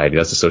society.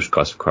 That's the social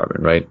cost of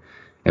carbon, right?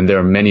 And there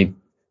are many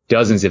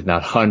dozens, if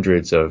not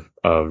hundreds, of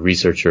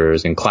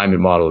researchers and climate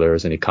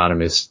modelers and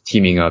economists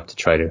teaming up to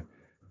try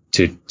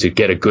to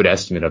get a good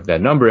estimate of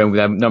that number. And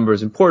that number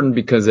is important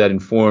because that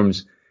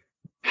informs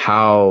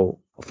how,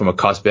 from a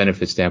cost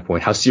benefit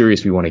standpoint, how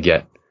serious we want to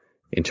get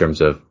in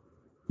terms of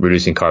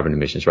reducing carbon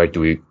emissions, right? Do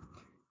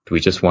we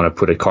just want to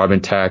put a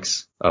carbon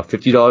tax of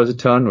 $50 a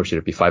ton, or should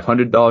it be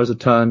 $500 a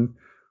ton?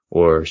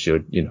 Or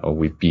should,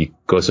 we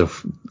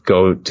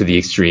go to the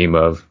extreme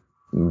of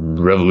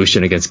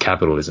revolution against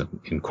capitalism,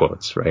 in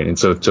quotes, right? And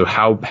so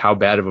how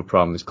bad of a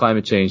problem is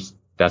climate change?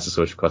 That's the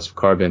social cost of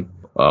carbon.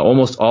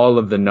 Almost all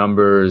of the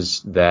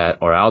numbers that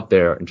are out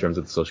there in terms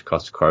of the social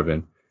cost of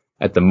carbon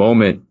at the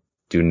moment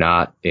do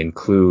not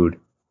include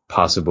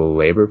possible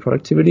labor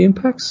productivity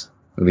impacts,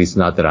 at least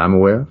not that I'm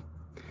aware of.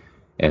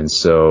 And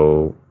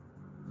so,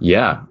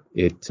 yeah,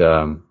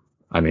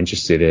 I'm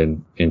interested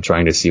in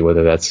trying to see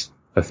whether that's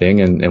a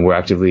thing, and we're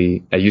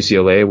actively at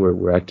UCLA.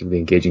 We're actively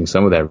engaging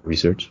some of that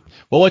research.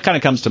 Well, what kind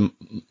of comes to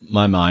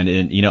my mind,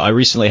 and I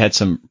recently had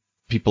some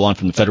people on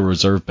from the Federal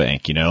Reserve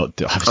Bank.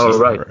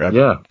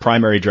 Obviously,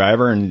 primary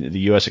driver in the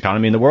U.S.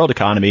 economy and the world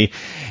economy.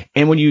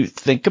 And when you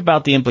think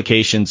about the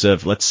implications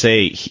of, let's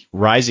say,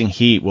 rising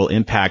heat will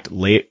impact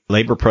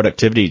labor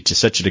productivity to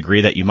such a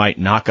degree that you might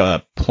knock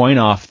a point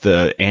off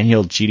the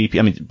annual GDP.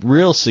 I mean,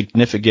 real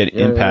significant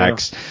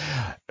impacts.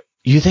 Yeah.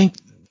 You think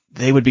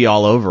they would be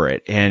all over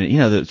it. And,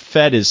 the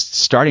Fed is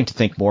starting to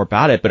think more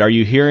about it, but are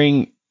you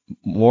hearing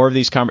more of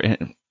these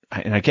conversations?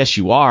 And I guess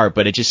you are,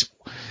 but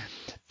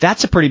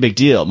that's a pretty big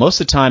deal.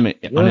 Most of the time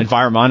on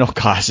environmental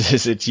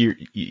causes,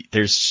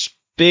 there's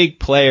big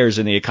players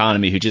in the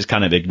economy who just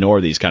kind of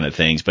ignore these kind of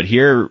things. But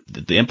here,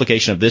 the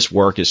implication of this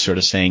work is sort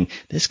of saying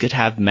this could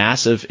have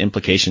massive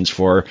implications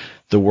for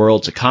the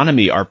world's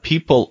economy. Are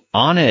people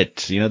on it?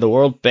 The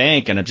World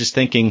Bank, and I'm just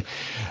thinking,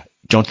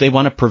 don't they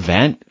want to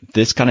prevent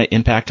this kind of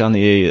impact on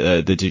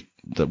the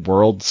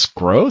world's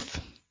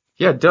growth?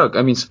 Yeah, Doug,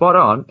 I mean, spot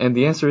on. And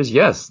the answer is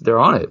yes, they're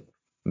on it.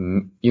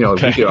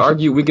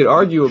 Okay. We could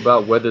argue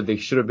about whether they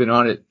should have been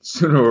on it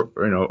sooner,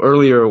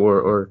 earlier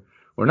or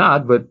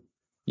not. But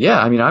yeah,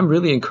 I mean, I'm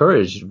really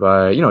encouraged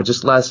by,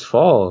 just last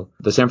fall,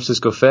 the San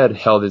Francisco Fed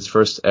held its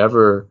first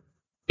ever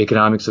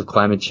Economics of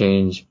Climate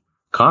Change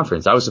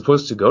conference. I was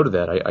supposed to go to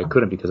that. I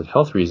couldn't because of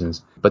health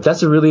reasons, but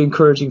that's a really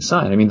encouraging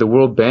sign. I mean, the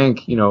World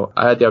Bank,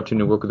 I had the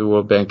opportunity to work with the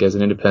World Bank as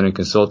an independent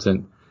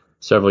consultant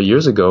several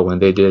years ago when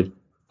they did,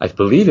 I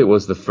believe it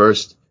was the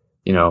first,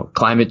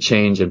 climate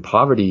change and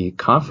poverty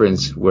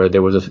conference where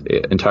there was an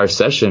entire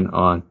session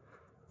on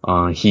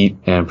heat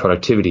and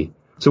productivity.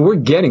 So we're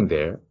getting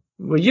there.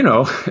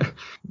 Well,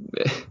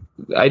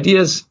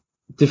 ideas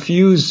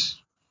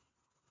diffuse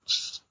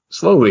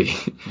slowly.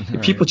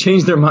 Right. People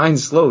change their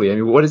minds slowly. I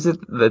mean, what is it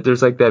that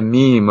there's like that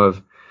meme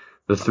of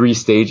the 3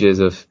 stages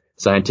of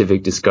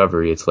scientific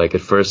discovery? It's like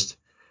at first,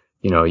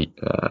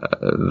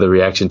 the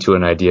reaction to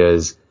an idea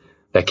is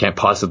that can't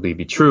possibly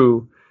be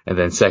true. And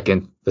then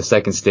the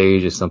second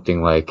stage is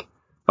something like,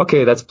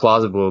 okay, that's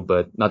plausible,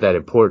 but not that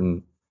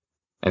important.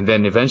 And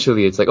then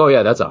eventually it's like, oh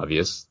yeah, that's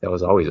obvious. That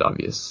was always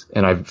obvious.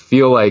 And I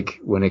feel like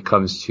when it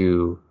comes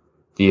to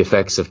the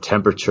effects of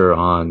temperature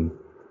on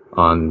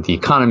the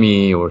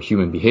economy or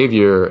human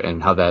behavior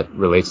and how that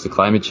relates to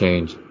climate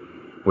change,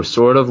 we're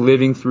sort of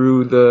living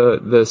through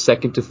the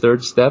second to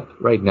third step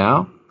right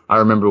now. I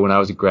remember when I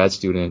was a grad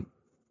student,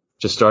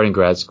 just starting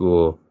grad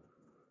school,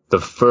 the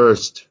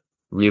first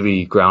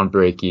really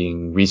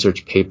groundbreaking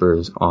research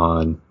papers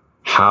on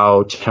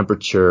how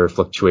temperature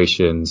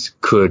fluctuations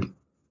could,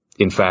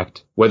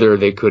 whether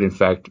they could in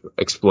fact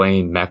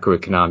explain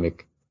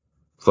macroeconomic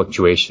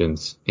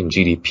fluctuations in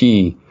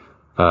GDP.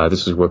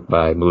 This was work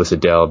by Melissa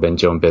Dell,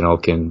 Ben-Joan Ben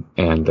Olken,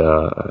 and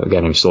a guy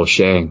named Sol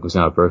Shang, who's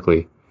now at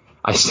Berkeley.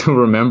 I still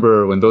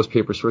remember when those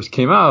papers first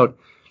came out,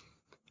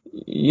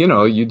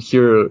 you'd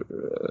hear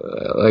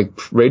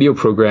like radio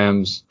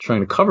programs trying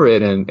to cover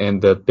it,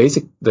 and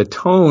the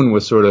tone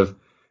was sort of,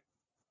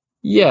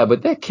 yeah,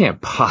 but that can't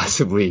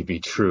possibly be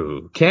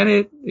true, can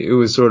it? It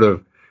was sort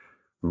of,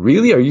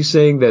 really? Are you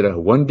saying that a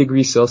 1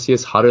 degree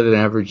Celsius hotter than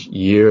average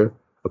year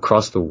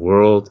across the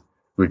world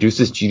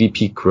reduces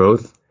GDP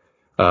growth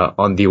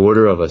on the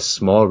order of a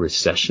small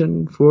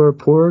recession for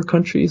poorer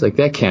countries? Like,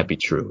 that can't be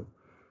true.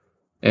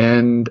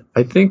 And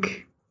I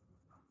think,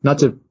 not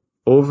to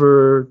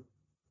over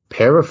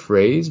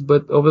paraphrase,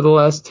 but over the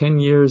last 10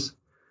 years,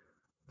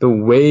 the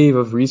wave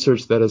of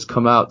research that has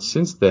come out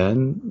since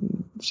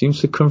then seems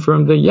to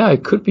confirm that, yeah,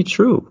 it could be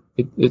true.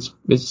 It's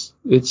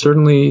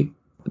certainly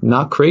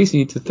not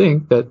crazy to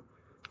think that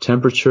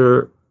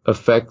temperature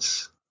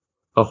affects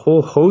a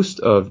whole host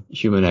of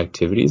human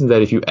activities, and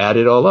that if you add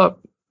it all up,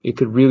 it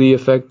could really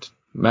affect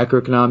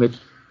macroeconomic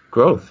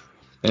growth.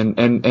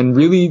 And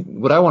really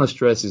what I want to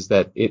stress is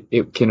that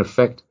it can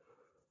affect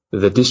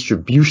the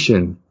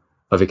distribution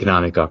of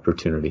economic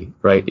opportunity,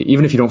 right?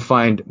 Even if you don't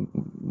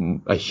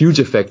find a huge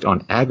effect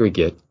on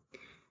aggregate,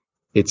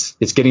 it's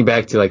getting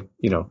back to, like,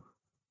 you know,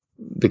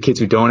 the kids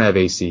who don't have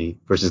AC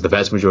versus the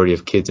vast majority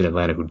of kids in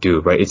Atlanta who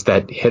do, right? It's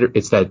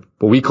that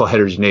what we call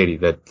heterogeneity,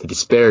 that the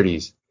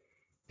disparities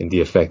in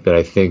the effect that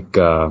I think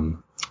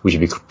we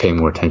should be paying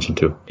more attention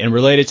to. And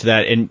related to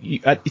that, and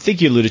I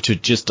think you alluded to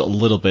it just a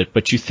little bit,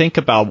 but you think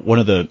about one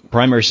of the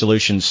primary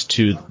solutions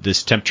to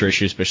this temperature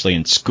issue, especially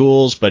in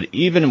schools, but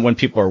even when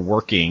people are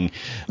working,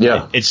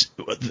 it's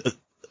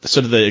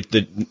sort of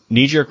the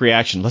knee-jerk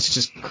reaction. Let's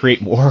just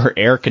create more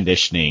air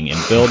conditioning in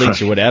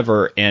buildings or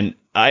whatever. And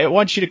I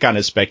want you to kind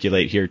of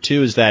speculate here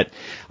too, is that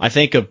I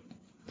think of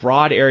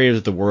broad areas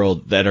of the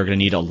world that are going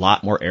to need a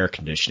lot more air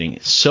conditioning,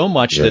 so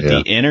much that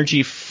the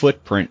energy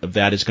footprint of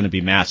that is going to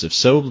be massive,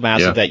 so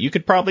massive that you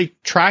could probably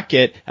track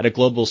it at a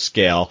global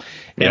scale.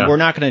 And we're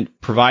not going to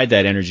provide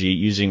that energy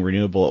using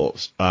renewable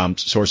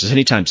sources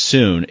anytime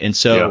soon. And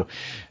so,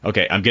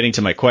 okay, I'm getting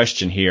to my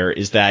question here,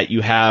 is that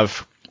you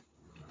have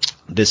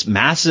this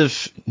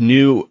massive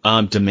new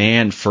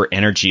demand for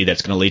energy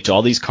that's going to lead to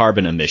all these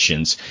carbon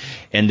emissions,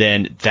 and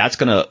then that's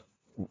going to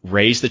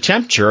raise the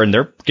temperature, and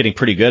they're getting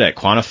pretty good at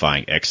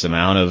quantifying X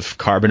amount of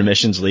carbon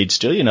emissions leads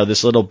to, you know,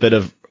 this little bit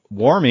of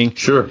warming.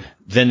 Sure.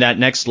 Then that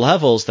next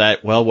level is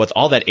that, well, with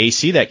all that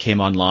AC that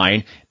came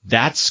online,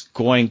 that's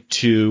going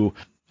to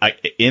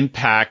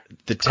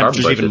impact the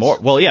temperatures even more.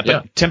 Well,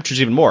 but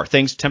temperatures even more.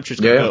 Temperatures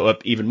going to go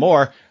up even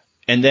more.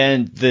 And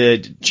then the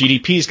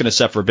GDP is going to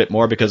suffer a bit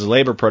more because of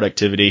labor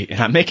productivity. And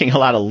I'm making a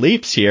lot of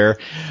leaps here,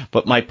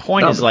 but my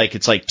point is, like,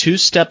 it's like 2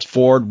 steps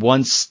forward,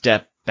 1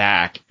 step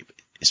back,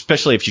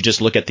 especially if you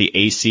just look at the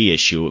AC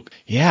issue.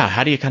 Yeah,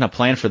 how do you kind of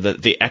plan for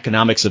the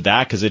economics of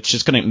that? Because it's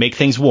just going to make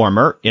things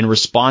warmer in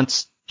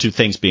response to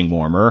things being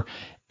warmer.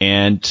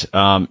 And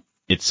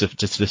it's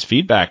just this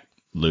feedback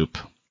loop.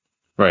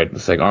 Right.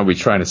 It's like, aren't we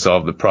trying to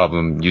solve the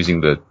problem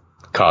using the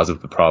cause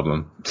of the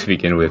problem to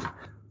begin with?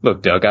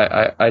 Look, Doug,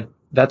 I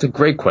that's a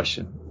great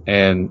question.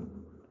 And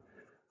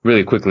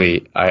really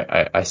quickly,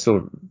 I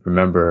still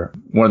remember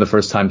one of the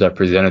first times I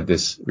presented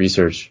this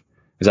research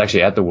was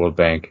actually at the World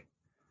Bank.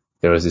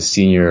 There was a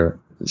senior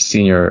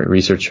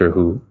researcher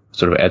who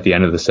sort of at the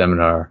end of the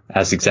seminar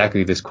asked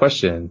exactly this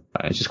question.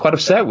 And she's quite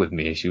upset with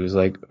me. She was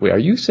like, wait, are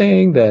you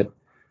saying that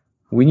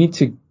we need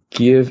to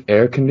give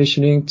air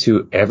conditioning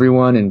to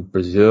everyone in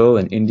Brazil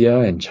and India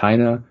and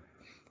China?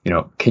 You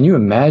know, can you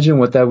imagine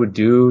what that would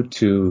do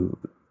to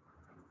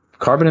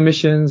carbon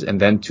emissions and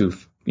then to,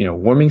 you know,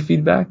 warming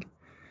feedback?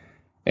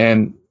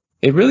 And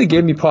it really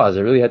gave me pause.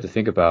 I really had to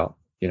think about,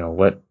 you know,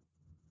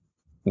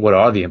 what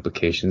are the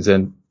implications?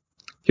 And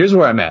here's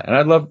where I'm at. And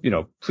I'd love, you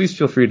know, please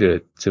feel free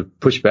to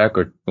push back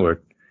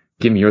or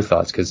give me your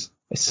thoughts, because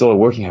it's still a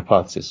working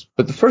hypothesis.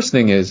 But the first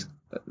thing is,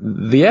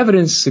 the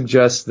evidence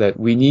suggests that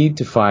we need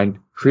to find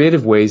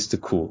creative ways to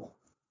cool.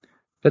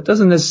 That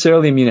doesn't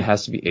necessarily mean it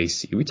has to be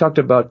AC. We talked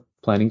about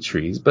planting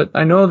trees, but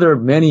I know there are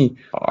many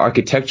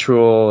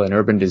architectural and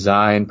urban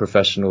design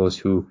professionals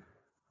who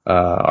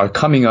are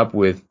coming up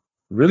with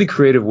really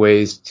creative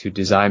ways to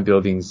design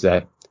buildings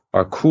that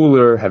are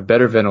cooler, have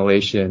better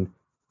ventilation,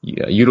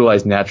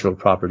 utilize natural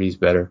properties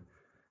better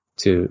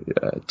to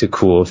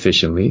cool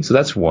efficiently. So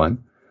that's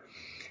one.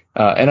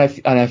 And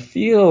I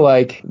feel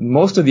like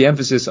most of the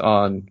emphasis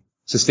on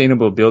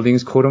sustainable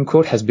buildings, quote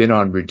unquote, has been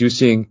on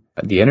reducing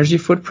the energy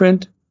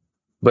footprint,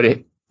 but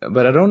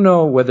I don't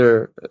know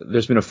whether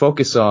there's been a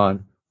focus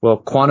on, well,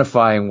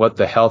 quantifying what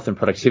the health and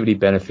productivity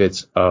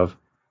benefits of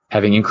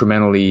having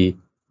incrementally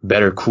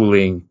better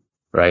cooling,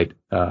 right,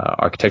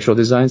 architectural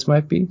designs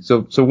might be.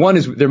 So one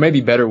is, there may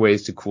be better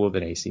ways to cool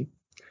than AC.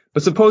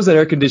 But suppose that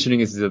air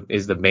conditioning is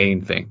the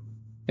main thing,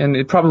 and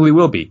it probably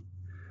will be.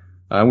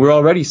 We're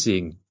already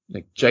seeing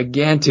like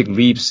gigantic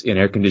leaps in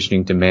air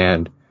conditioning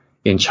demand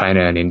in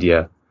China and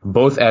India,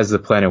 both as the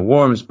planet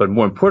warms, but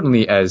more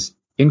importantly, as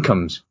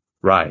incomes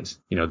rise.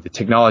 You know, the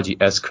technology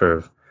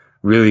S-curve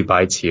really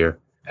bites here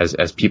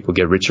as people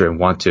get richer and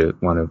want to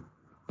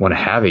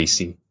have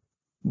AC.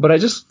 But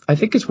I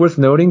think it's worth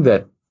noting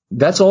that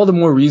that's all the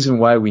more reason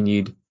why we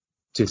need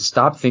to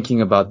stop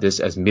thinking about this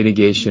as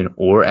mitigation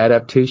or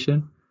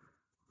adaptation,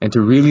 and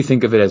to really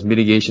think of it as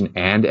mitigation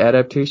and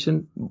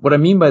adaptation. What I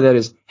mean by that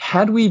is,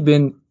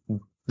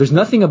 there's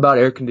nothing about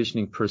air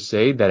conditioning per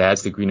se that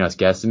adds to greenhouse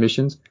gas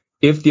emissions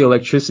if the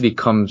electricity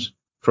comes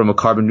from a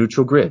carbon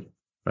neutral grid,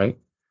 right?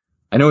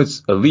 I know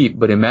it's a leap,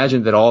 but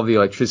imagine that all the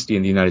electricity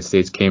in the United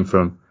States came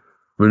from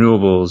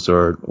renewables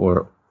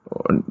or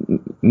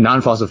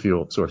non-fossil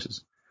fuel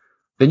sources.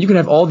 Then you can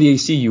have all the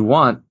AC you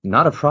want,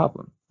 not a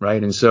problem,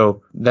 right? And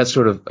so that's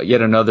sort of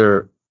yet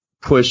another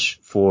push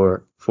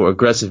for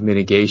aggressive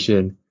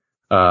mitigation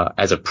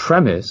as a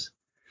premise.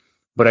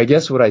 But I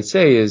guess what I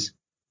say is,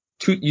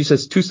 you said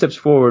 2 steps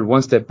forward,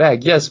 1 step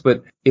back. Yes,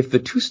 but if the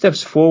 2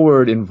 steps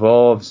forward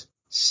involves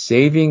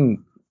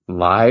saving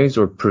lives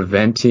or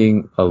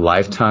preventing a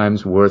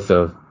lifetime's worth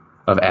of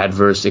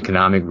adverse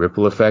economic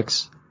ripple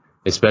effects,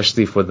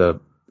 especially for the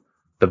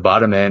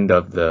bottom end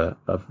of the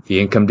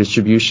income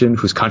distribution,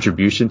 whose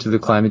contribution to the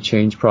climate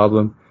change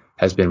problem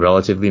has been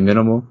relatively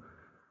minimal.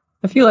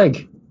 I feel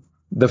like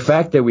the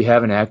fact that we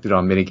haven't acted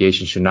on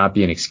mitigation should not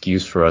be an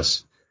excuse for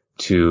us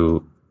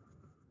to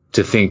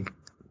think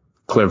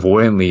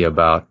clairvoyantly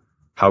about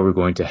how we're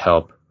going to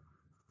help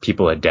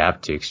people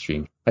adapt to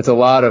extreme. That's a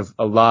lot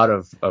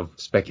of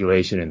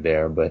speculation in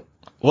there, but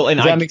well, and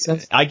does that make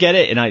sense? I get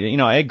it, and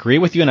I agree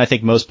with you, and I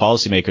think most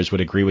policymakers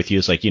would agree with you.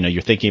 It's like,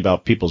 you're thinking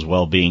about people's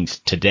well-being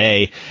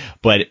today,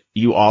 but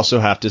you also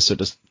have to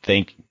sort of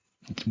think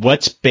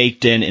what's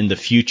baked in the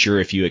future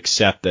if you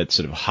accept that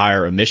sort of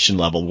higher emission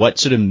level. What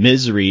sort of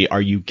misery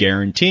are you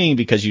guaranteeing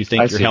because you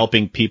think you're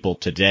helping people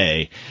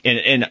today?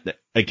 And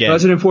again,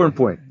 that's an important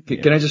point.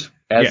 Can I just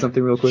add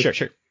something real quick?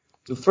 Sure.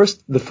 The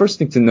first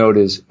thing to note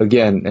is,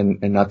 again,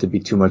 and not to be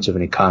too much of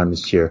an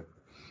economist here,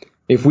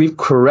 if we've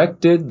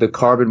corrected the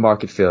carbon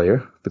market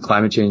failure, the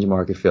climate change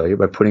market failure,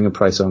 by putting a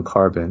price on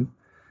carbon,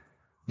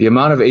 the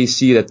amount of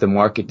AC that the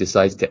market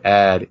decides to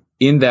add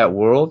in that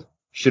world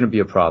shouldn't be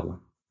a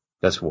problem.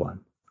 That's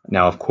one.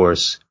 Now, of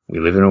course, we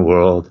live in a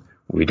world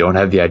where we don't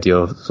have the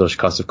ideal social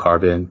cost of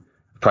carbon,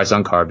 price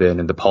on carbon,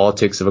 and the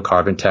politics of a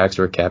carbon tax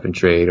or a cap and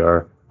trade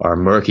are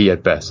murky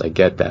at best. I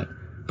get that.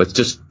 But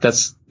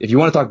if you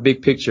want to talk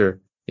big picture,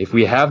 if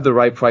we have the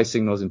right price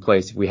signals in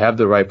place, if we have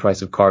the right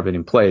price of carbon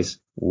in place,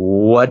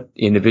 what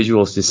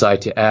individuals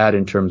decide to add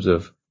in terms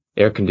of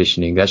air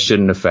conditioning, that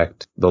shouldn't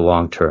affect the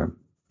long term,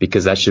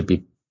 because that should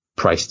be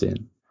priced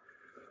in.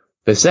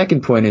 The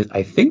second point is,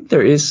 I think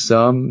there are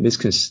some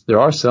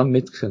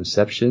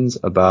misconceptions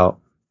about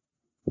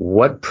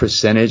what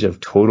percentage of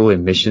total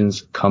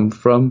emissions come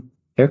from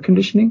air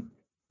conditioning.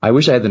 I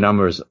wish I had the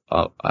numbers.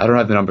 I don't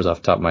have the numbers off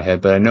the top of my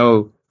head, but I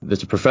know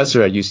there's a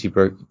professor at UC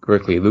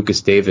Berkeley,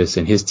 Lucas Davis,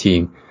 and his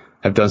team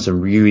have done some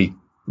really,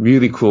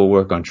 really cool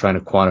work on trying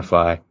to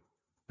quantify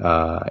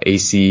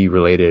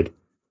AC-related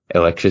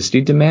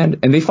electricity demand.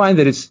 And they find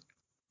that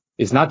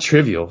it's not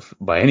trivial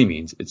by any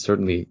means. It's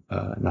certainly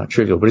not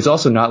trivial, but it's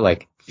also not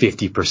like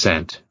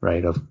 50%,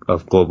 right,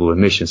 of global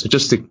emissions. So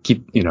just to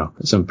keep,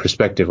 some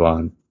perspective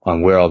on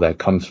where all that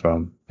comes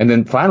from. And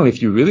then finally,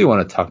 if you really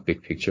want to talk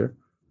big picture,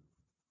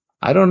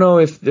 I don't know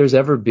if there's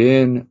ever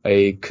been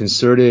a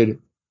concerted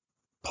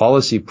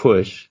policy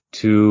push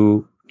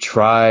to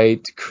try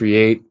to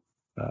create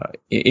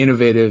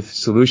innovative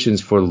solutions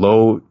for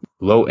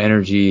low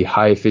energy,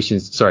 high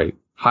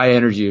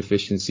energy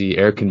efficiency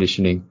air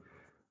conditioning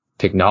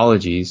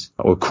technologies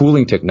or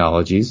cooling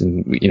technologies.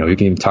 And, you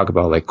can even talk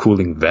about like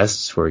cooling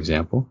vests, for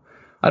example.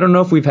 I don't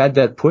know if we've had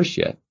that push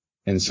yet.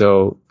 And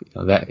so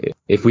that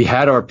if we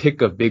had our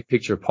pick of big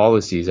picture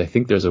policies, I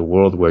think there's a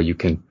world where you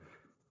can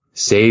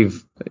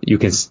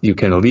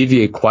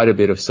alleviate quite a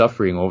bit of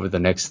suffering over the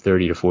next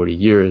 30 to 40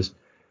 years,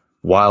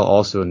 while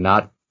also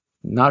not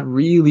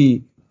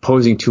really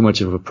posing too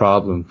much of a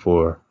problem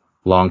for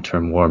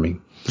long-term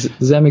warming.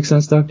 Does that make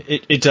sense, Doug?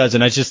 It does,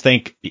 and I just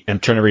think I'm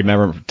trying to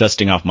remember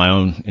dusting off my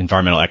own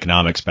environmental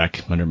economics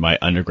back under my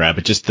undergrad,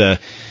 but just the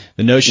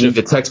notion of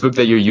the textbook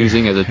that you're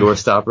using as a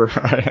doorstopper.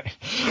 Right.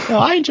 No,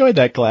 I enjoyed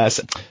that class,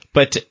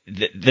 but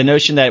the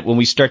notion that when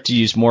we start to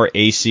use more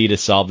AC to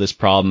solve this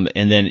problem,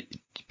 and then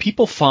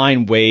people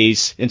find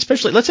ways, and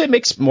especially, let's say it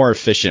makes it more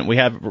efficient. We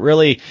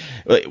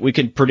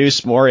can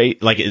produce more,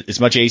 like as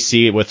much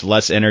AC with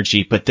less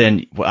energy, but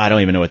then I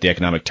don't even know what the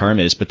economic term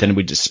is, but then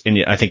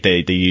I think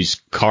they use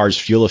cars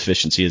fuel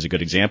efficiency as a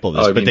good example of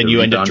this, but then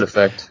you end up,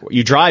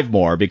 you drive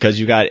more because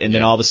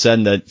then all of a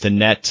sudden the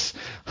net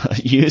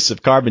use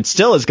of carbon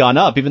still has gone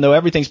up, even though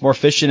everything's more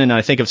efficient. And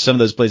I think of some of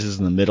those places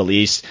in the Middle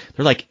East,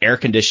 they're like air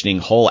conditioning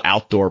whole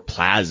outdoor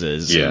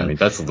plazas. Yeah, I mean,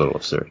 that's a little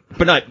absurd.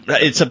 But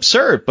it's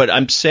absurd, but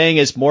I'm saying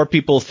as more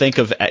people think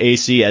of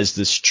AC as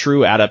this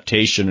true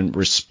adaptation and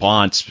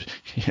response,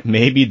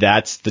 maybe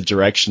that's the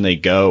direction they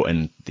go.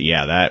 And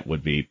yeah, that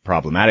would be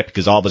problematic,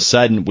 because all of a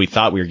sudden we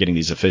thought we were getting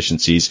these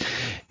efficiencies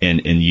in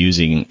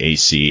using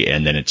AC,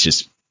 and then it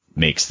just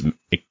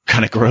it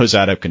kind of grows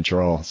out of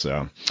control.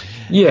 So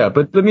yeah,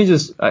 but let me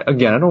just,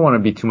 again, I don't want to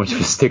be too much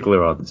of a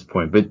stickler on this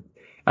point, but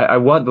I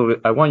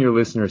want your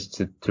listeners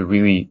to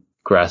really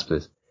grasp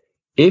this.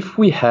 If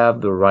we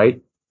have the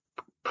right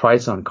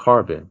price on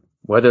carbon,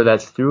 whether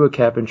that's through a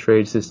cap and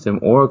trade system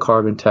or a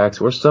carbon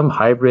tax or some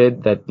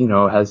hybrid that,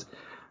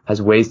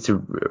 has ways to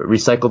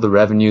recycle the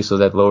revenue so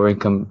that lower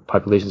income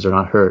populations are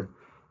not hurt.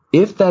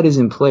 If that is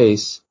in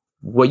place,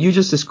 what you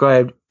just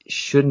described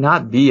should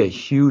not be a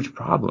huge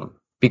problem,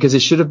 because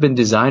it should have been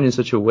designed in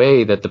such a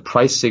way that the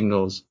price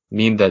signals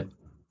mean that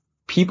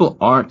people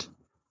aren't,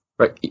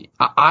 right?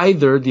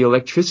 Either the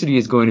electricity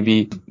is going to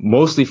be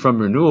mostly from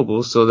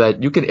renewables so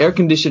that you can air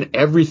condition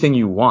everything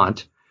you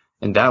want,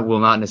 and that will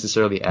not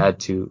necessarily add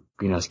to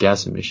greenhouse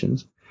gas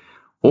emissions,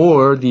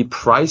 or the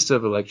price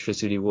of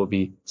electricity will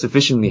be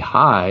sufficiently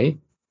high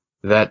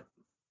that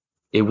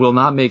it will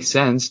not make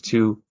sense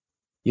to,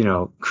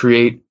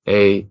 create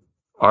a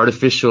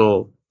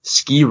artificial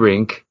ski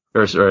rink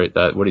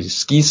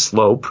ski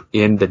slope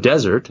in the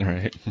desert,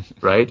 Right.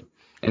 right?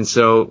 And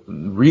so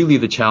really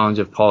the challenge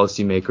of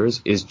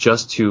policymakers is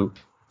just to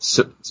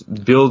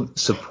build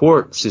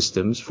support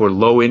systems for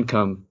low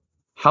income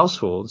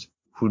households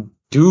who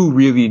do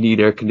really need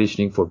air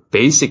conditioning for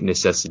basic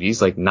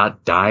necessities, like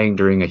not dying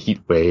during a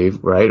heat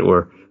wave, right?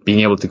 Or being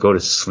able to go to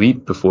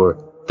sleep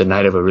before the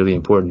night of a really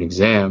important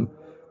exam,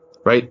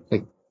 right?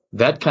 Like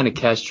that kind of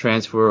cash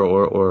transfer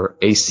or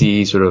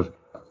AC sort of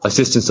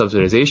assistance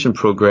subsidization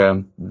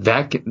program,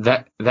 that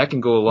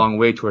can go a long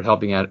way toward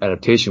helping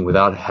adaptation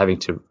without having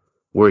to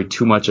worry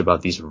too much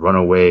about these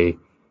runaway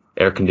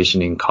air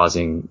conditioning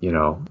causing,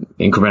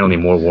 incrementally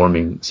more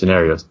warming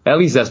scenarios. At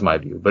least that's my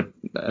view, but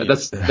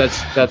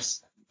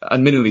that's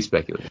admittedly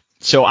speculative.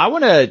 So I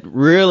want to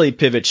really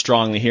pivot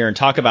strongly here and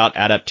talk about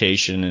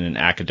adaptation in an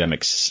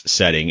academic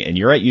setting. And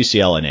you're at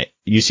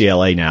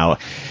UCLA now.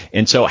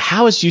 And so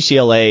how is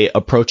UCLA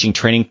approaching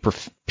training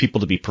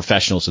people to be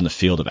professionals in the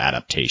field of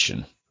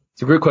adaptation?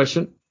 It's a great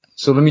question.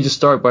 So let me just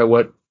start by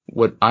what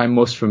I'm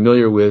most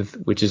familiar with,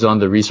 which is on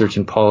the research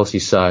and policy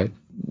side.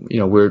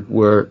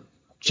 We're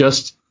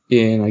just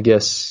in, I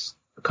guess,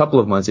 a couple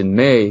of months in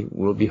May,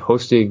 we'll be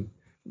hosting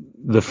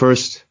the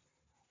first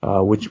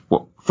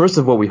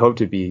of what we hope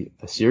to be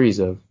a series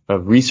of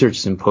research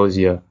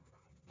symposia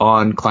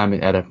on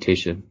climate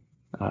adaptation.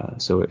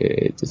 So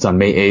it's on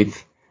May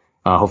 8th.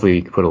 Hopefully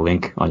you can put a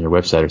link on your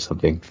website or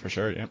something. For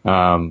sure, yeah.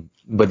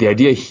 But the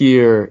idea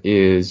here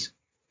is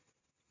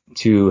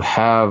to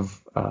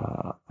have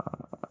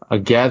a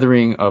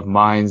gathering of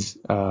minds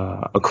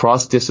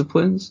across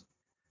disciplines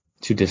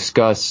to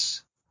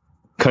discuss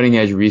cutting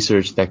edge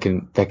research that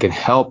can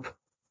help,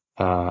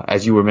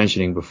 as you were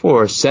mentioning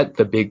before, set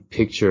the big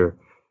picture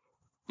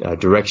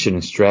direction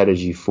and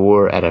strategy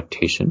for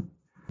adaptation,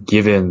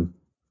 given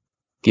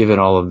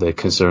all of the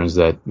concerns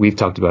that we've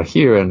talked about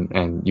here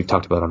and you've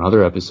talked about on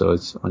other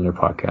episodes on your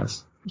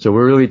podcast. So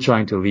we're really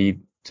trying to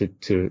lead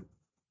to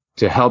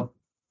help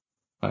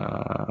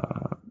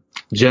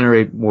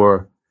generate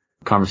more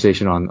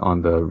conversation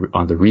on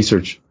the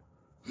research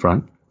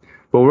front.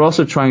 But we're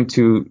also trying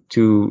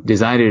to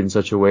design it in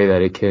such a way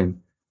that it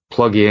can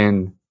plug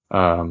in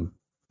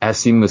as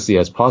seamlessly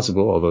as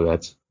possible, although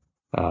that's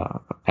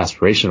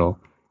aspirational,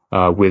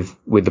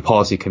 with the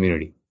policy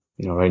community.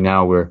 Right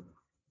now we're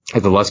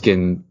at the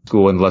Luskin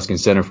School and the Luskin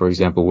Center, for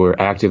example, we're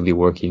actively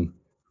working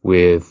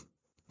with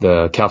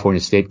the California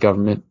state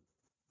government,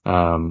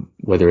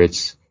 whether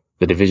it's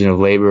the Division of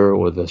Labor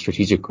or the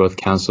Strategic Growth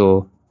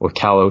Council or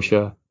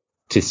Cal-OSHA,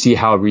 to see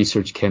how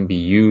research can be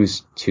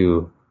used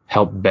to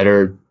help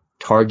better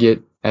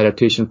target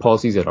adaptation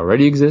policies that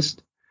already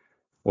exist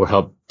or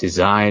help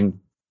design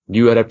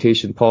new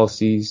adaptation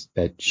policies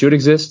that should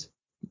exist.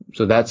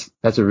 So that's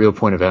a real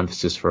point of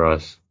emphasis for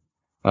us.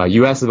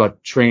 You asked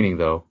about training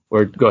though,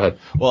 or go ahead.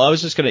 Well, I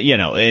was just going to,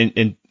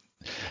 and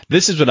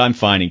this is what I'm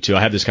finding too.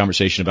 I have this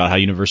conversation about how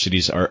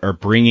universities are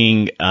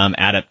bringing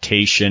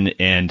adaptation,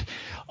 and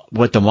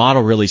what the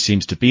model really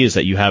seems to be is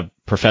that you have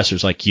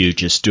professors like you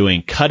just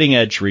doing cutting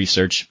edge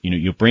research.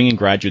 You bring in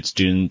graduate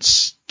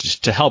students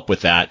just to help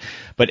with that.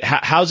 But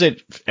how's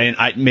it? And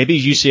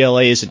maybe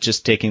UCLA isn't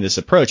just taking this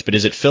approach, but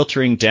is it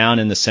filtering down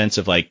in the sense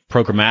of like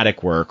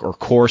programmatic work or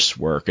course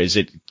work? Is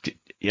it?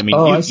 I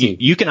mean,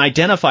 you can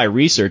identify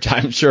research,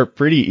 I'm sure,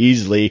 pretty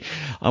easily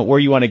where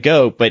you want to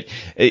go. But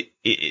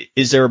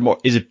is there more?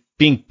 Is it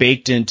being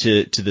baked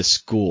into the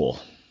school?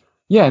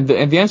 Yeah, and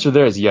the answer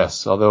there is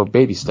yes, although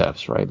baby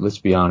steps, right? Let's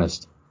be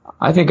honest.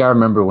 I think I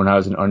remember when I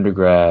was an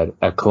undergrad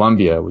at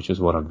Columbia, which was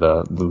one of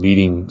the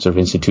leading sort of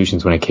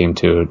institutions when it came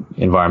to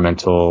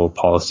environmental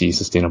policy,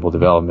 sustainable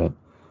development.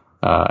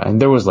 And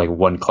there was like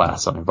one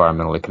class on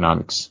environmental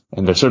economics,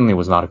 and there certainly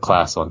was not a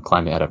class on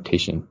climate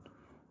adaptation.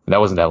 And that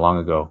wasn't that long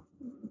ago.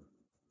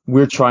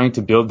 We're trying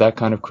to build that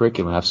kind of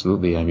curriculum,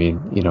 absolutely. I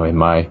mean, in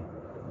my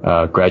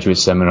graduate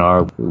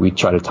seminar, we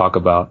try to talk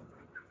about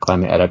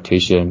climate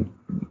adaptation,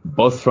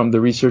 both from the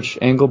research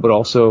angle, but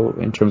also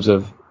in terms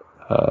of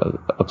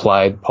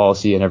applied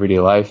policy in everyday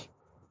life.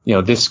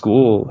 This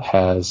school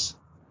has,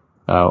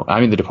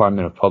 I'm in the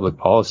Department of Public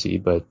Policy,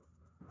 but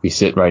we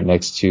sit right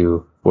next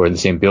to, or in the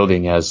same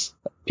building as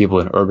people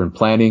in urban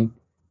planning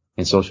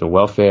and social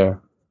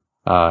welfare.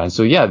 And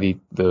so, yeah,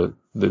 the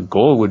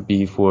goal would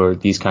be for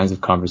these kinds of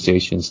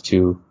conversations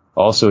to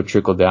also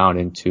trickle down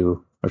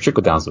into, or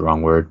trickle down is the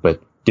wrong word,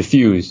 but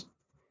diffuse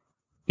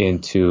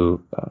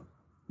into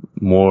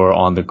more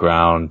on the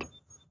ground,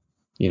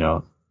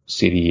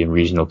 city and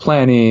regional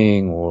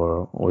planning,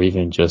 or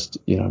even just,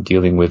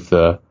 dealing with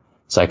the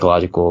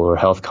psychological or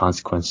health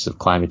consequences of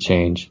climate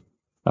change,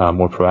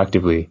 more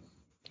proactively.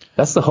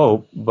 That's the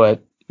hope,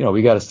 but,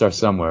 we got to start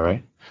somewhere,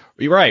 right?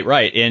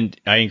 Right. And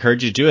I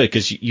encourage you to do it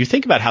because you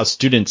think about how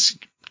students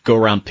go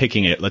around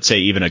picking it, let's say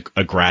even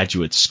a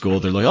graduate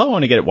school, they're like, oh, I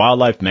want to get at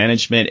wildlife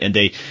management, and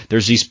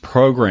there's these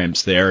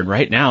programs there, and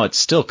right now it's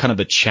still kind of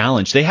a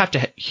challenge. They have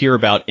to hear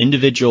about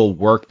individual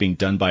work being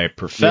done by a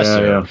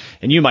professor,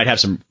 and you might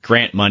have some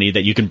grant money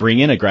that you can bring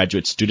in a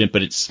graduate student,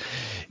 but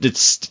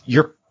it's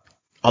you're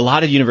a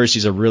lot of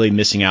universities are really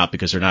missing out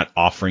because they're not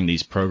offering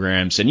these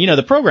programs. And,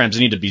 the programs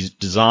need to be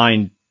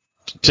designed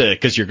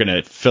because you're going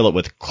to fill it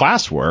with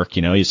classwork.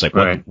 It's like,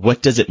 Right.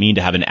 what does it mean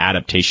to have an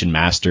adaptation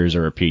master's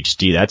or a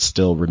PhD? That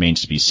still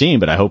remains to be seen.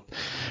 But I hope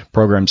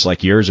programs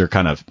like yours are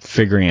kind of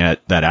figuring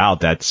that out.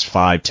 That's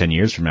 5-10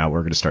 years from now,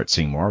 we're going to start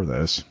seeing more of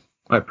those.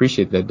 I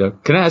appreciate that,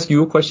 Doug. Can I ask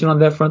you a question on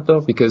that front,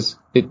 though? Because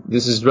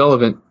this is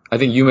relevant. I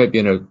think you might be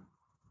in a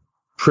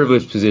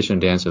privileged position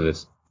to answer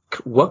this.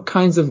 What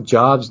kinds of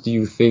jobs do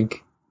you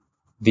think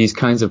these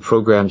kinds of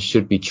programs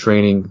should be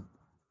training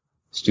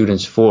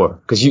students for?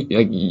 Because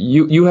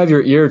you have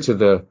your ear to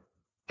the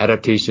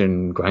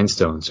adaptation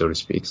grindstone, so to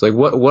speak. So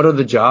what are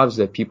the jobs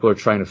that people are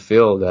trying to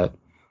fill that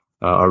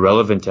are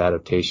relevant to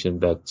adaptation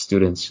that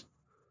students,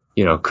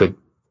 could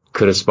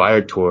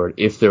aspire toward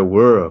if there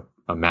were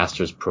a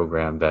master's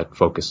program that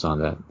focused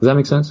on that? Does that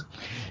make sense?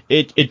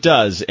 It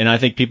does, and I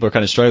think people are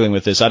kind of struggling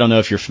with this. I don't know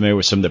if you're familiar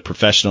with some of the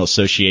professional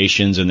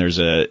associations, and there's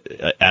a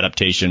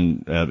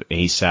adaptation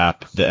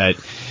ASAP that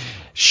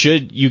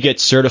should you get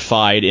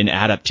certified in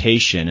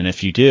adaptation, and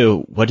if you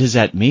do, what does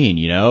that mean?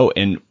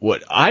 And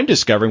what I'm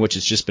discovering, which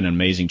has just been an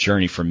amazing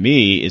journey for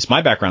me, is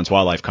my background's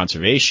wildlife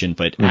conservation,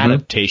 but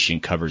adaptation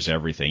covers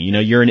everything.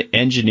 You're an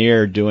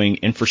engineer doing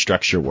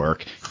infrastructure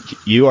work.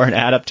 You are an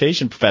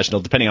adaptation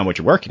professional, depending on what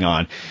you're working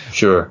on.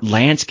 Sure.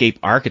 Landscape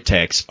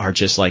architects are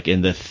just like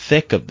in the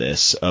thick of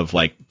this, of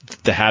like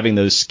having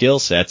those skill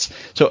sets.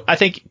 So I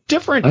think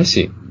different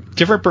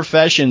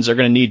professions are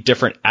going to need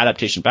different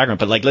adaptation background.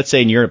 But like, let's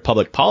say you're in a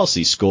public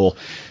policy school,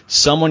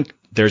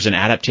 there's an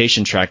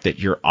adaptation track that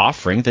you're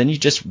offering, then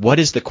what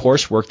is the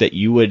coursework that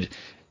you would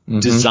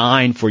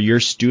design for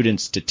your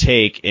students to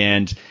take?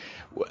 And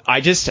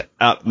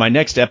my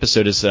next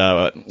episode is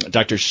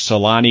Dr.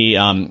 Solani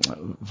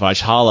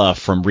Vajhala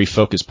from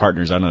Refocus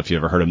Partners. I don't know if you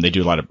ever heard of them. They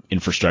do a lot of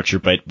infrastructure,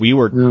 but we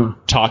were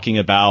talking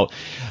about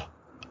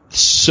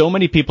so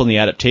many people in the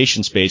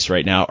adaptation space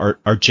right now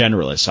are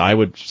generalists. I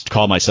would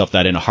call myself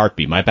that in a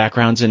heartbeat. My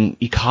background's in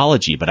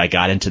ecology, but I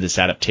got into this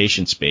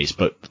adaptation space.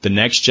 But the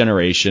next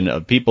generation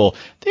of people,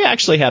 they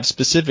actually have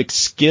specific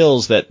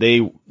skills that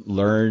they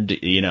learned,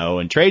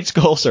 in trade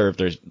schools, or if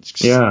they're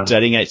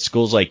studying at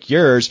schools like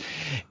yours,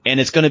 and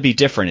it's going to be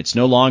different. It's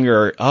no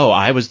longer,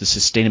 I was the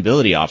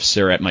sustainability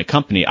officer at my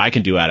company, I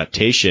can do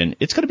adaptation.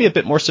 It's going to be a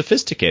bit more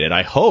sophisticated.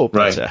 I hope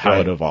that's how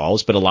it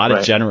evolves, but a lot of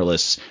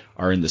generalists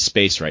are in the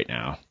space right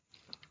now.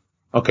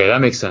 Okay,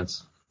 that makes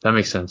sense.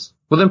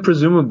 Well, then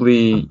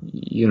presumably,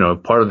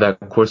 part of that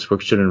coursework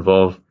should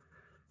involve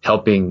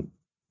helping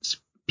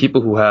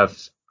people who have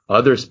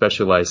other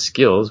specialized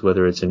skills,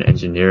 whether it's in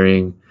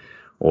engineering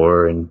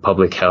or in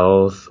public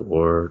health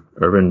or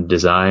urban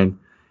design,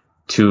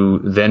 to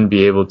then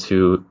be able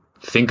to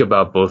think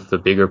about both the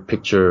bigger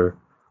picture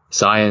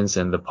science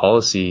and the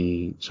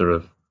policy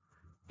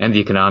and the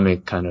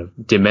economic kind of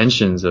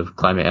dimensions of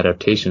climate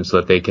adaptation, so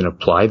that they can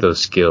apply those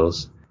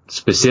skills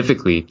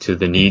specifically to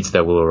the needs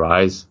that will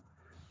arise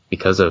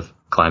because of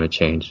climate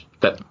change.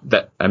 That's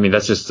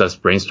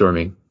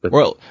brainstorming,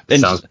 but it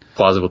sounds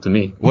plausible to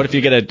me. What if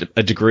you get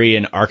a degree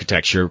in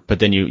architecture, but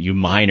then you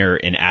minor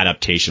in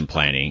adaptation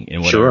planning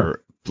in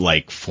whatever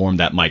form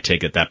that might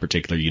take at that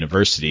particular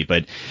university?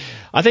 But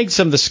I think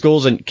some of the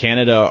schools in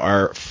Canada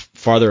are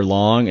farther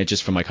along, and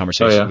just from my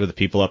conversation with the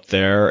people up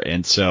there.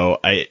 And so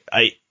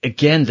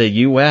again, the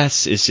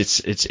U.S.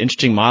 it's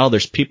interesting model.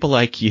 There's people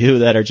like you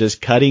that are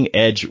just cutting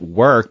edge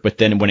work, but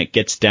then when it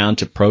gets down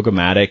to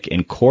programmatic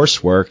and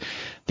coursework,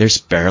 there's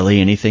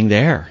barely anything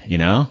there,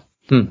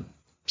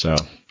 So,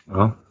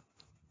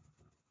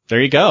 there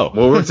you go.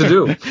 More work to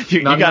do.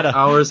 Not enough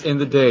hours in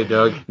the day,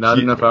 Doug. Not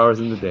enough hours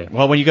in the day.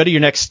 Well, when you go to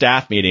your next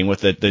staff meeting with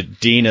the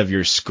dean of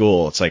your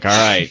school, it's like, all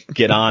right,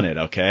 get on it,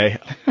 okay?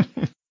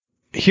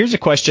 Here's a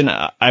question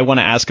I want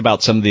to ask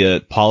about some of the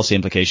policy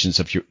implications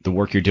of the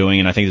work you're doing,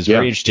 and I think this is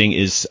very interesting,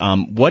 is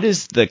what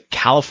is the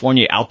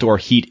California Outdoor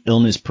Heat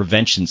Illness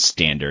Prevention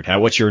Standard?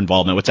 What's your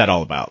involvement? What's that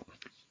all about?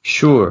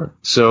 Sure.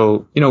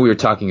 So, we were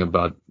talking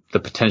about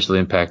the potential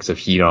impacts of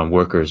heat on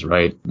workers,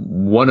 right?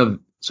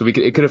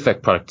 It could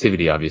affect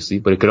productivity, obviously,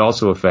 but it could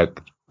also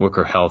affect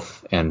worker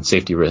health and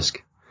safety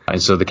risk.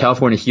 And so the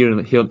California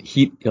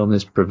Heat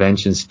Illness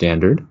Prevention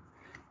Standard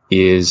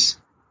is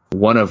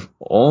one of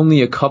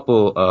only a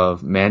couple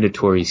of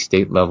mandatory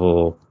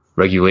state-level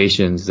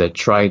regulations that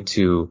try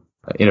to,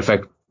 in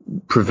effect,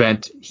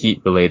 prevent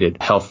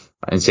heat-related health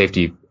and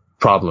safety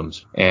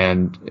problems.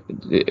 And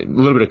a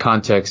little bit of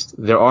context,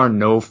 there are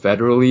no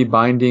federally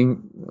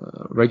binding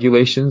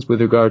regulations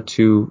with regard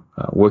to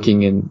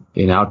working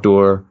in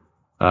outdoor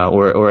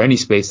or any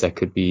space that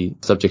could be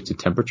subject to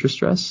temperature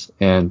stress.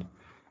 And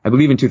I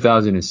believe in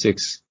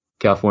 2006,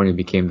 California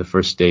became the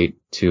first state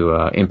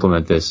to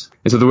implement this.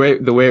 And so the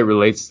way it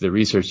relates to the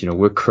research,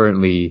 we're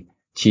currently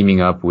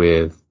teaming up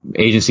with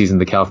agencies in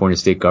the California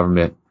state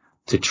government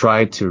to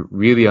try to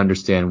really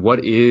understand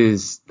what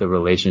is the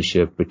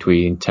relationship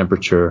between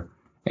temperature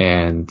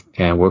and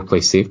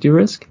workplace safety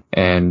risk.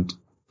 And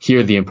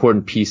here the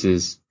important piece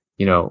is,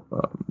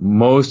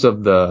 most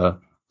of the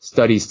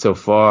studies so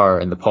far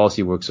and the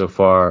policy work so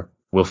far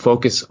will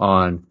focus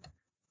on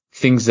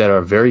things that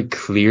are very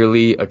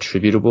clearly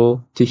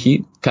attributable to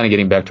heat, kind of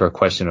getting back to our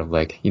question of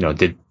like,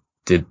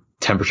 did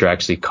temperature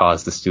actually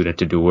cause the student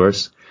to do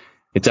worse?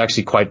 It's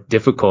actually quite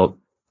difficult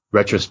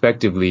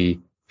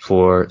retrospectively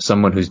for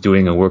someone who's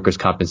doing a workers'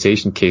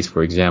 compensation case,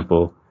 for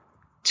example,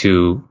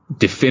 to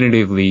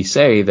definitively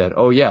say that,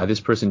 oh yeah, this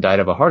person died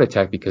of a heart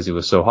attack because it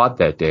was so hot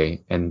that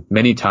day. And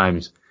many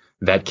times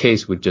that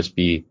case would just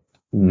be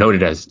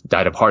noted as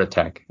died of heart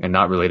attack and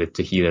not related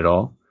to heat at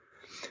all.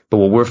 But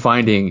what we're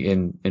finding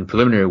in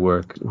preliminary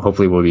work,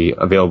 hopefully will be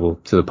available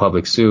to the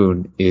public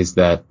soon, is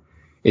that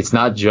it's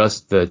not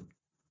just the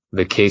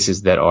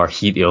cases that are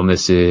heat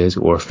illnesses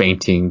or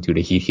fainting due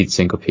to heat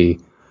syncope,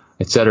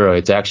 etc.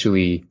 It's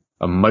actually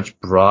a much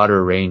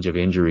broader range of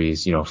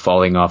injuries,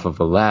 falling off of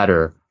a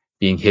ladder,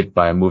 being hit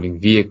by a moving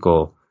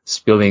vehicle,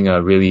 spilling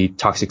a really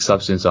toxic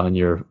substance on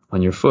your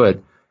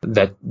foot,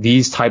 that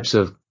these types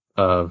of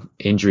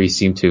injuries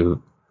seem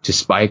to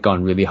spike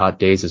on really hot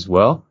days as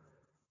well.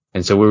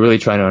 And so we're really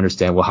trying to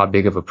understand, well, how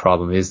big of a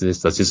problem is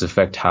this? Does this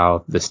affect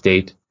how the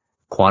state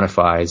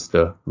quantifies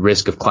the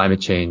risk of climate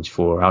change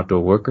for outdoor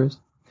workers?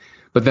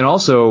 But then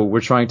also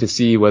we're trying to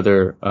see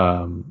whether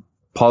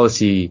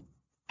policy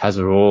has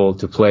a role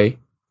to play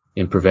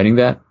in preventing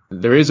that.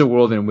 There is a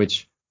world in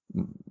which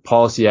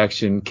policy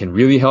action can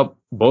really help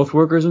both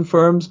workers and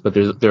firms, but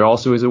there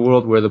also is a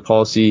world where the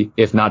policy,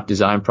 if not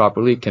designed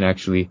properly, can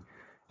actually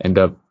end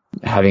up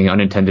having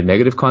unintended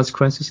negative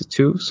consequences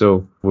too.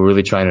 So we're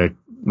really trying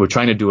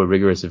to do a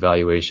rigorous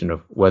evaluation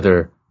of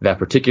whether that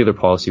particular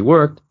policy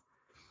worked,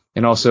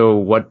 and also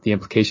what the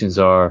implications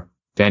are,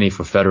 if any,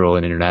 for federal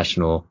and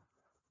international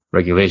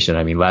regulation.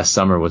 I mean, last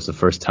summer was the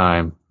first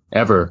time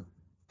ever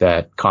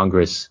that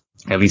Congress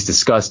at least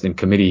discussed in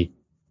committee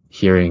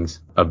hearings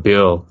a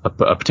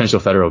potential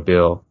federal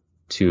bill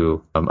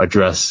to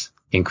address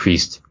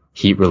increased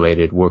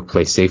heat-related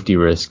workplace safety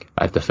risk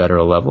at the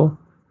federal level.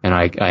 And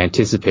I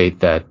anticipate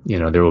that,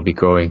 there will be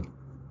growing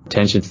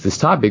attention to this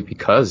topic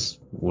because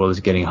the world is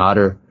getting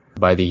hotter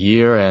by the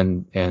year,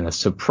 and a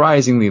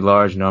surprisingly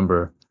large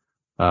number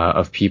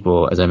of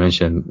people, as I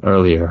mentioned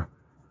earlier,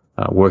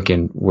 work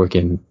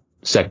in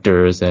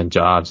sectors and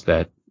jobs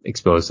that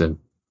expose them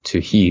to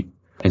heat.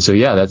 And so,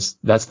 yeah,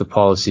 that's the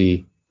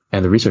policy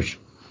and the research.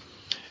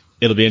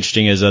 It'll be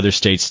interesting as other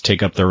states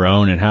take up their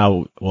own and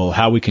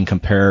how we can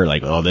compare,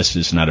 like, oh, this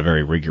is not a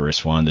very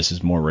rigorous one. This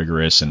is more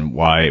rigorous, and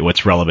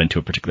what's relevant to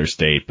a particular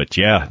state. But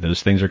yeah,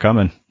 those things are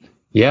coming.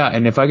 Yeah.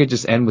 And if I could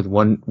just end with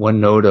one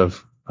note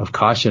of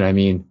caution, I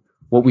mean,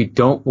 what we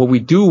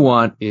do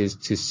want is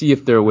to see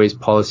if there are ways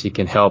policy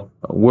can help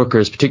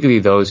workers, particularly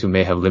those who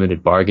may have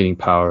limited bargaining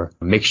power,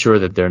 make sure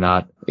that they're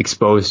not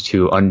exposed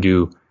to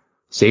undue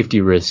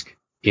safety risk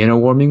in a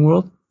warming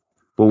world.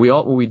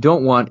 What we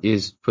don't want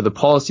is for the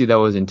policy that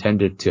was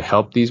intended to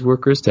help these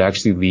workers to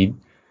actually lead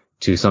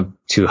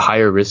to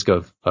higher risk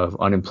of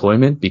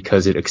unemployment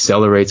because it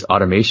accelerates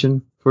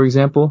automation, for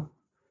example.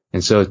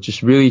 And so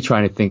just really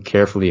trying to think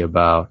carefully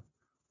about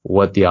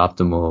what the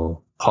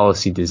optimal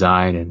policy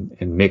design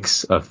and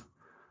mix of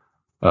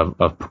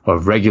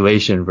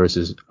regulation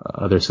versus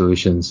other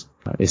solutions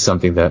is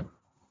something that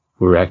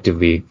we're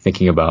actively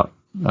thinking about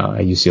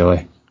at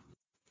UCLA.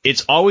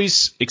 It's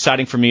always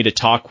exciting for me to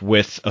talk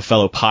with a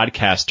fellow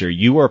podcaster.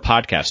 You were a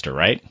podcaster,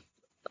 right?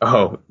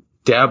 Oh,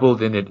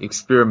 dabbled in it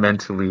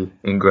experimentally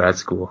in grad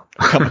school.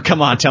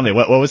 Come on, tell me,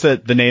 what was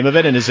the name of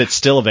it, and is it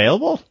still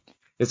available?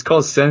 It's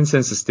called Sense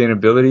and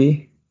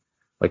Sustainability,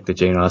 like the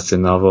Jane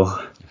Austen novel.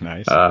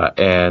 Nice.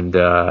 And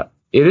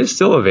it is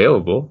still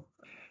available.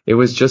 It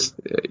was just,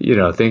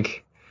 I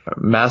think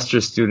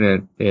master's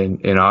student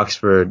in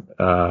Oxford,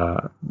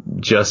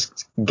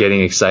 just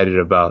getting excited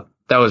about.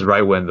 That was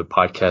right when the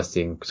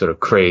podcasting sort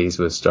of craze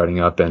was starting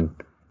up, and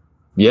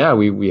yeah,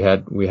 we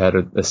had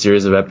a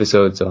series of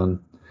episodes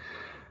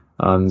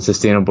on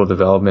sustainable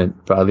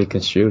development, broadly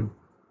construed.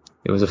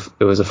 It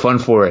was a fun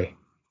foray.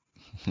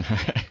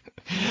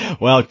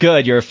 Well,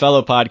 good. You're a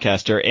fellow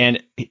podcaster,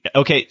 and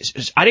okay,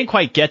 I didn't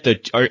quite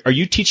get are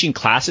you teaching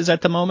classes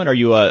at the moment? Are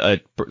you a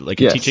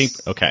yes. teaching?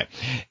 Okay,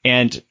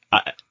 and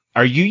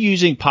are you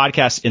using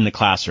podcasts in the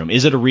classroom?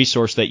 Is it a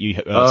resource that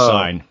you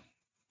assign?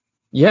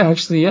 Yeah,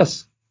 actually,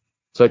 yes.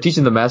 So I teach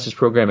in the master's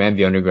program and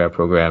the undergrad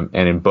program,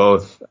 and in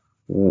both,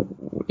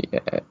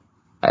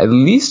 at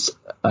least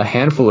a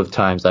handful of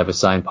times I've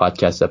assigned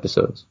podcast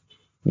episodes.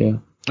 Yeah.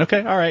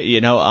 Okay. All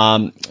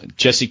right.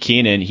 Jesse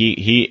Keenan,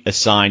 he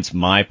assigns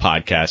my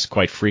podcast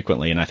quite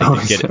frequently, and I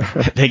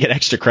think they get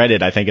extra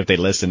credit, I think, if they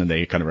listen and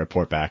they kind of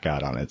report back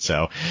out on it.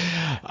 So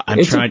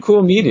it's a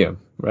cool medium,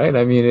 right?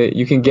 I mean,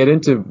 you can get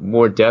into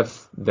more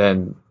depth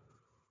and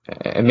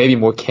maybe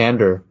more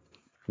candor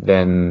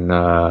than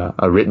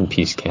a written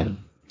piece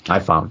can. I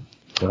found.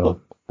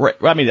 So. Right.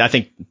 I mean, I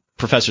think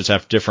professors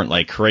have different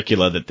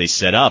curricula that they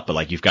set up,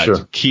 but you've got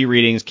sure. key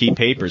readings, key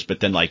papers, but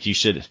then you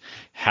should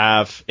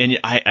have, and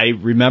I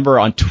remember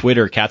on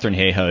Twitter, Katherine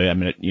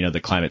Hayhoe, the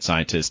climate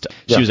scientist,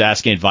 she was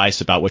asking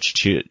advice about what she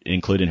should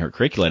include in her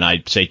curricula. And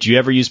I'd say, do you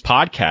ever use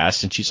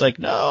podcasts? And she's like,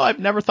 no, I've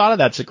never thought of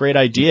that. It's a great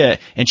idea.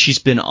 And she's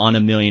been on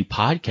a million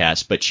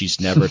podcasts, but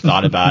she's never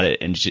thought about it.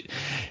 And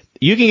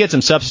you can get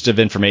some substantive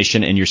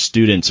information, and your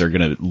students are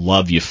going to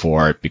love you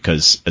for it,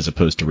 because as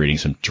opposed to reading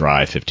some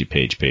dry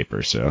 50-page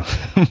paper. So,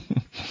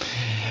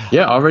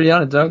 yeah, already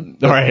on it,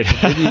 Doug. All right,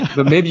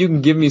 but maybe you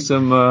can give me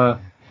some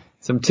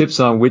tips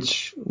on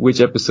which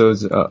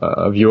episodes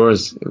of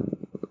yours,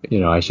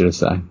 I should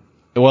assign.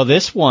 Well,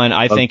 this one,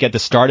 I think at the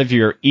start of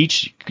your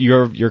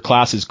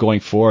classes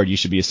going forward, you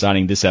should be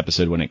assigning this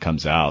episode when it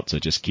comes out. So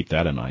just keep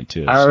that in mind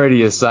too. I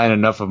already assign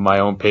enough of my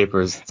own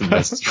papers to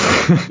mess.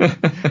 They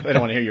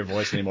don't want to hear your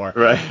voice anymore.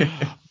 Right.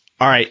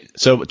 All right.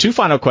 So 2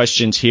 final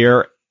questions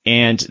here.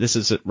 And this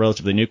is a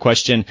relatively new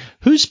question.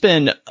 Who's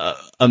been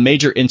a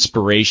major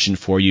inspiration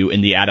for you in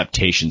the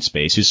adaptation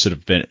space? Who's sort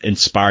of been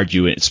inspired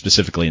you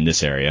specifically in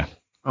this area?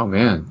 Oh,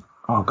 man.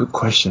 Oh, good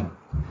question.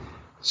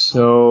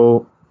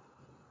 So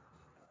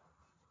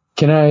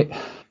can I,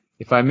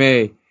 if I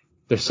may,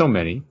 there's so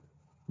many,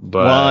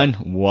 but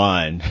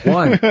one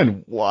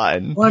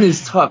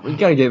is tough. You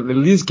gotta at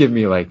least give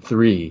me like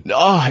 3.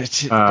 Oh,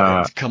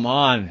 come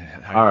on.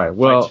 All right.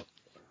 Well,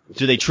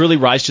 do they truly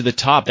rise to the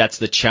top? That's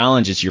the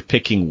challenge, is you're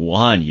picking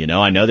one,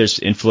 I know there's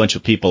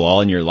influential people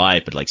all in your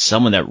life, but like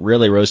someone that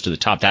really rose to the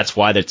top, that's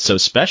why that's so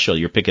special.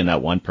 You're picking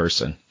that one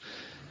person.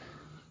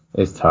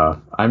 It's tough.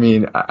 I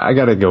mean, I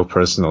gotta go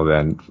personal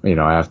then.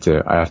 I have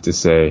to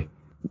say,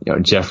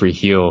 Jeffrey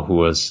Heal, who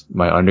was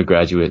my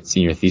undergraduate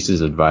senior thesis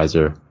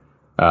advisor,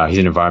 he's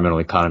an environmental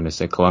economist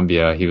at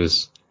Columbia. He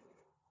was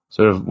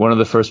sort of one of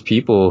the first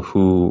people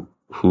who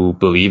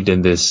believed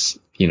in this,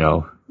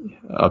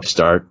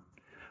 upstart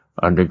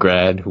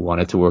undergrad who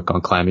wanted to work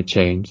on climate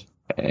change.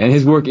 And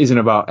his work isn't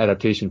about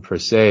adaptation per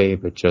se,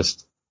 but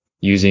just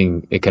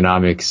using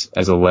economics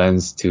as a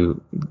lens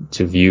to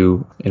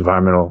view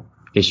environmental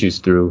issues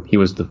through. He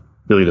was one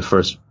of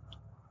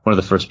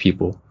the first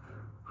people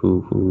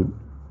who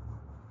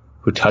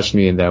touched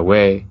me in that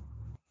way.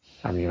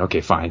 I mean,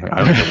 okay, fine.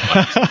 I don't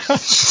know.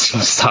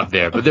 Stop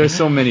there. But there's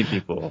so many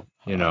people,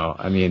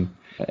 I mean,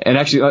 and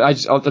actually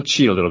I'll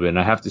cheat a little bit. And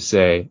I have to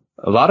say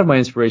a lot of my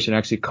inspiration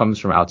actually comes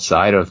from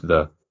outside of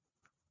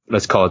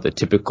let's call it the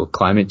typical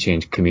climate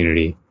change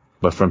community,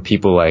 but from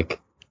people like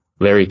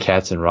Larry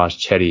Katz and Raj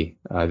Chetty.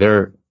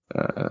 They're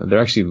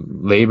actually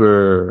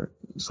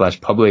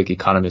labor/public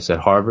economists at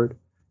Harvard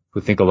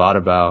who think a lot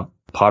about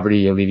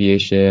poverty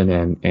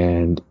alleviation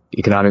and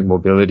economic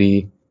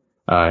mobility,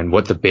 and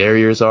what the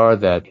barriers are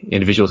that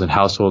individuals and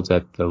households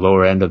at the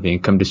lower end of the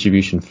income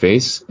distribution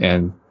face.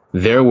 And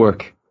their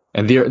work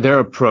and their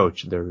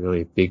approach, their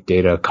really big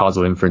data,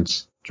 causal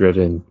inference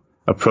driven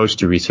approach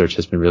to research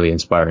has been really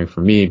inspiring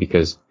for me,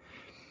 because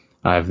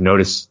I've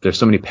noticed there's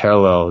so many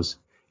parallels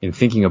in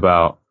thinking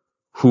about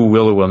who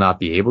will or will not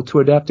be able to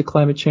adapt to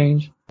climate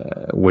change,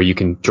 where you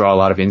can draw a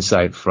lot of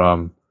insight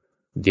from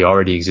the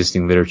already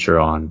existing literature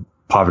on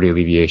poverty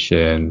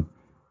alleviation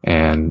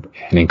and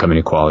income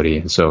inequality.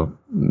 And so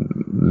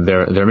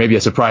there may be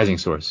a surprising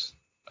source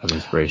of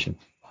inspiration.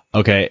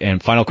 Okay.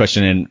 And final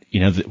question. And,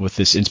 with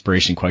this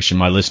inspiration question,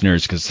 my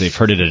listeners, because they've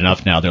heard it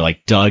enough now, they're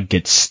like, Doug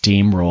gets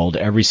steamrolled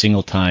every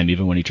single time,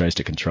 even when he tries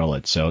to control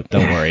it. So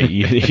don't worry.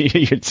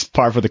 It's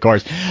par for the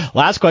course.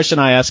 Last question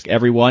I ask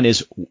everyone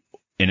is,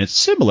 and it's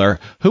similar,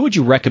 who would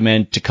you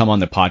recommend to come on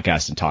the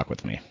podcast and talk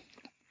with me?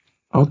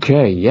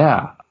 Okay.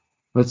 Yeah.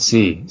 Let's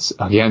see.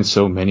 Again,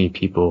 so many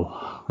people.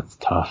 That's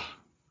tough.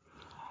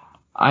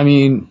 I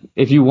mean,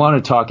 if you want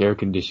to talk air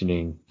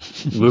conditioning,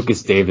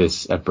 Lucas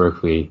Davis at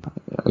Berkeley,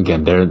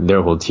 again,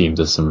 their whole team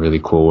does some really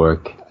cool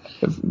work.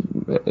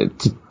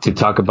 To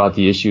talk about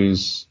the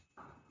issues,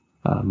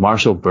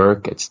 Marshall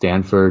Burke at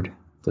Stanford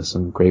does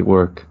some great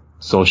work.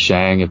 Sol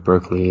Shang at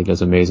Berkeley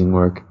does amazing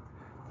work.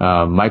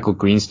 Michael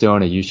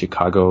Greenstone at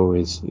UChicago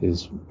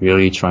is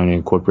really trying to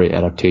incorporate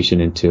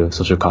adaptation into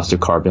social cost of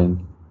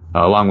carbon,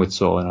 along with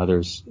Sol and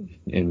others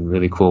in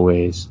really cool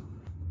ways.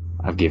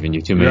 I've given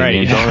you too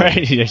many names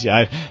already.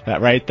 Right,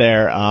 right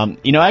there.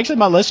 Actually,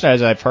 my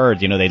listeners, I've heard,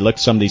 they looked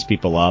some of these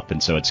people up,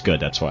 and so it's good.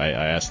 That's why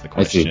I asked the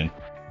question.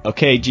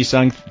 Okay,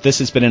 Ji-Sung, this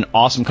has been an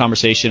awesome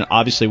conversation.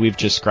 Obviously, we've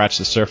just scratched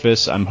the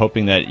surface. I'm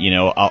hoping that,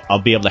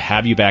 I'll be able to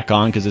have you back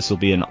on, because this will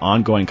be an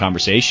ongoing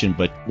conversation.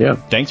 But yeah,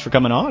 thanks for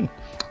coming on.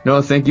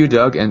 No, thank you,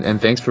 Doug, and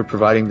thanks for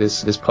providing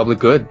this public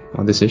good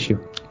on this issue.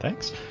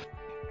 Thanks.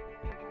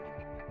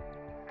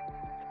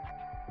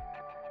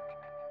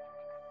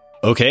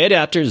 Okay,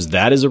 adapters,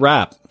 that is a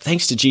wrap.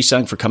 Thanks to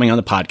Ji-Sung for coming on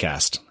the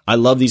podcast. I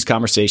love these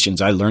conversations.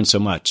 I learned so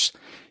much.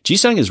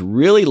 Ji-Sung is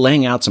really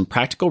laying out some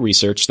practical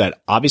research that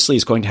obviously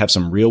is going to have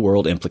some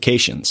real-world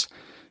implications.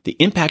 The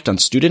impact on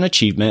student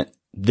achievement,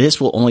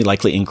 this will only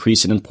likely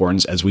increase in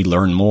importance as we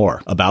learn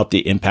more about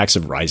the impacts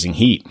of rising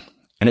heat.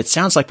 And it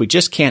sounds like we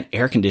just can't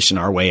air condition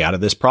our way out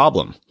of this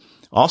problem.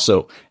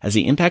 Also, as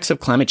the impacts of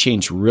climate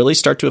change really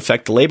start to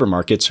affect the labor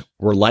markets,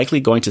 we're likely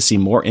going to see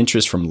more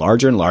interest from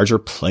larger and larger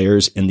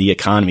players in the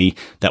economy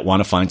that want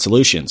to find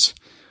solutions.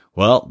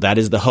 Well, that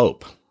is the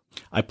hope.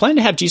 I plan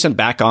to have Ji-Sung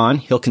back on.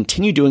 He'll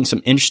continue doing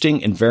some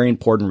interesting and very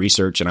important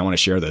research, and I want to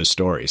share those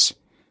stories.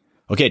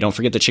 Okay, don't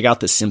forget to check out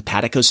the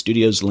Simpatico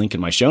Studios link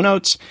in my show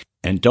notes.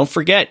 And don't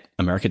forget,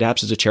 America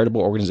Adapts is a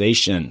charitable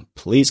organization.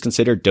 Please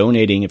consider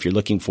donating if you're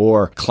looking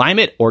for a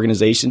climate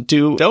organization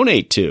to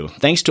donate to.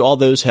 Thanks to all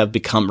those who have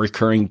become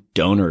recurring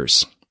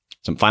donors.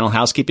 Some final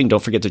housekeeping.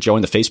 Don't forget to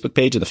join the Facebook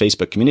page of the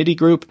Facebook community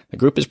group. The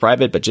group is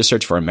private, but just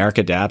search for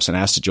America Adapts and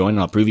ask to join, and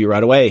I'll approve you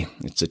right away.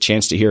 It's a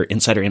chance to hear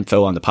insider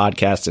info on the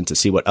podcast and to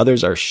see what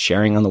others are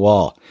sharing on the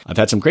wall. I've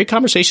had some great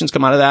conversations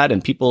come out of that,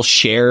 and people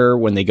share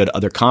when they go to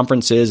other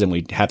conferences, and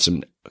we have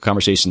some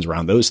conversations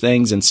around those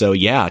things. And so,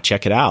 yeah,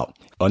 check it out.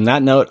 On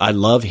that note, I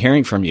love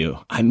hearing from you.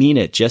 I mean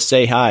it. Just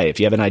say hi. If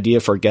you have an idea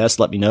for a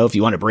guest, let me know. If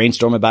you want to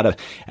brainstorm about an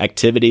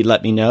activity,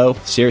 let me know.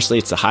 Seriously,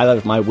 it's the highlight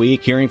of my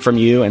week, hearing from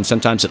you, and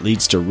sometimes it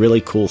leads to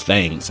really cool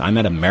things. I'm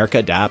at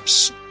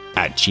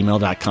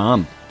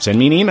americaadapts@gmail.com. Send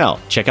me an email.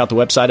 Check out the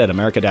website at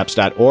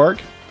americaadapts.org.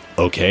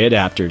 Okay,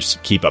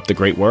 adapters, keep up the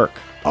great work.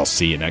 I'll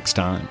see you next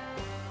time.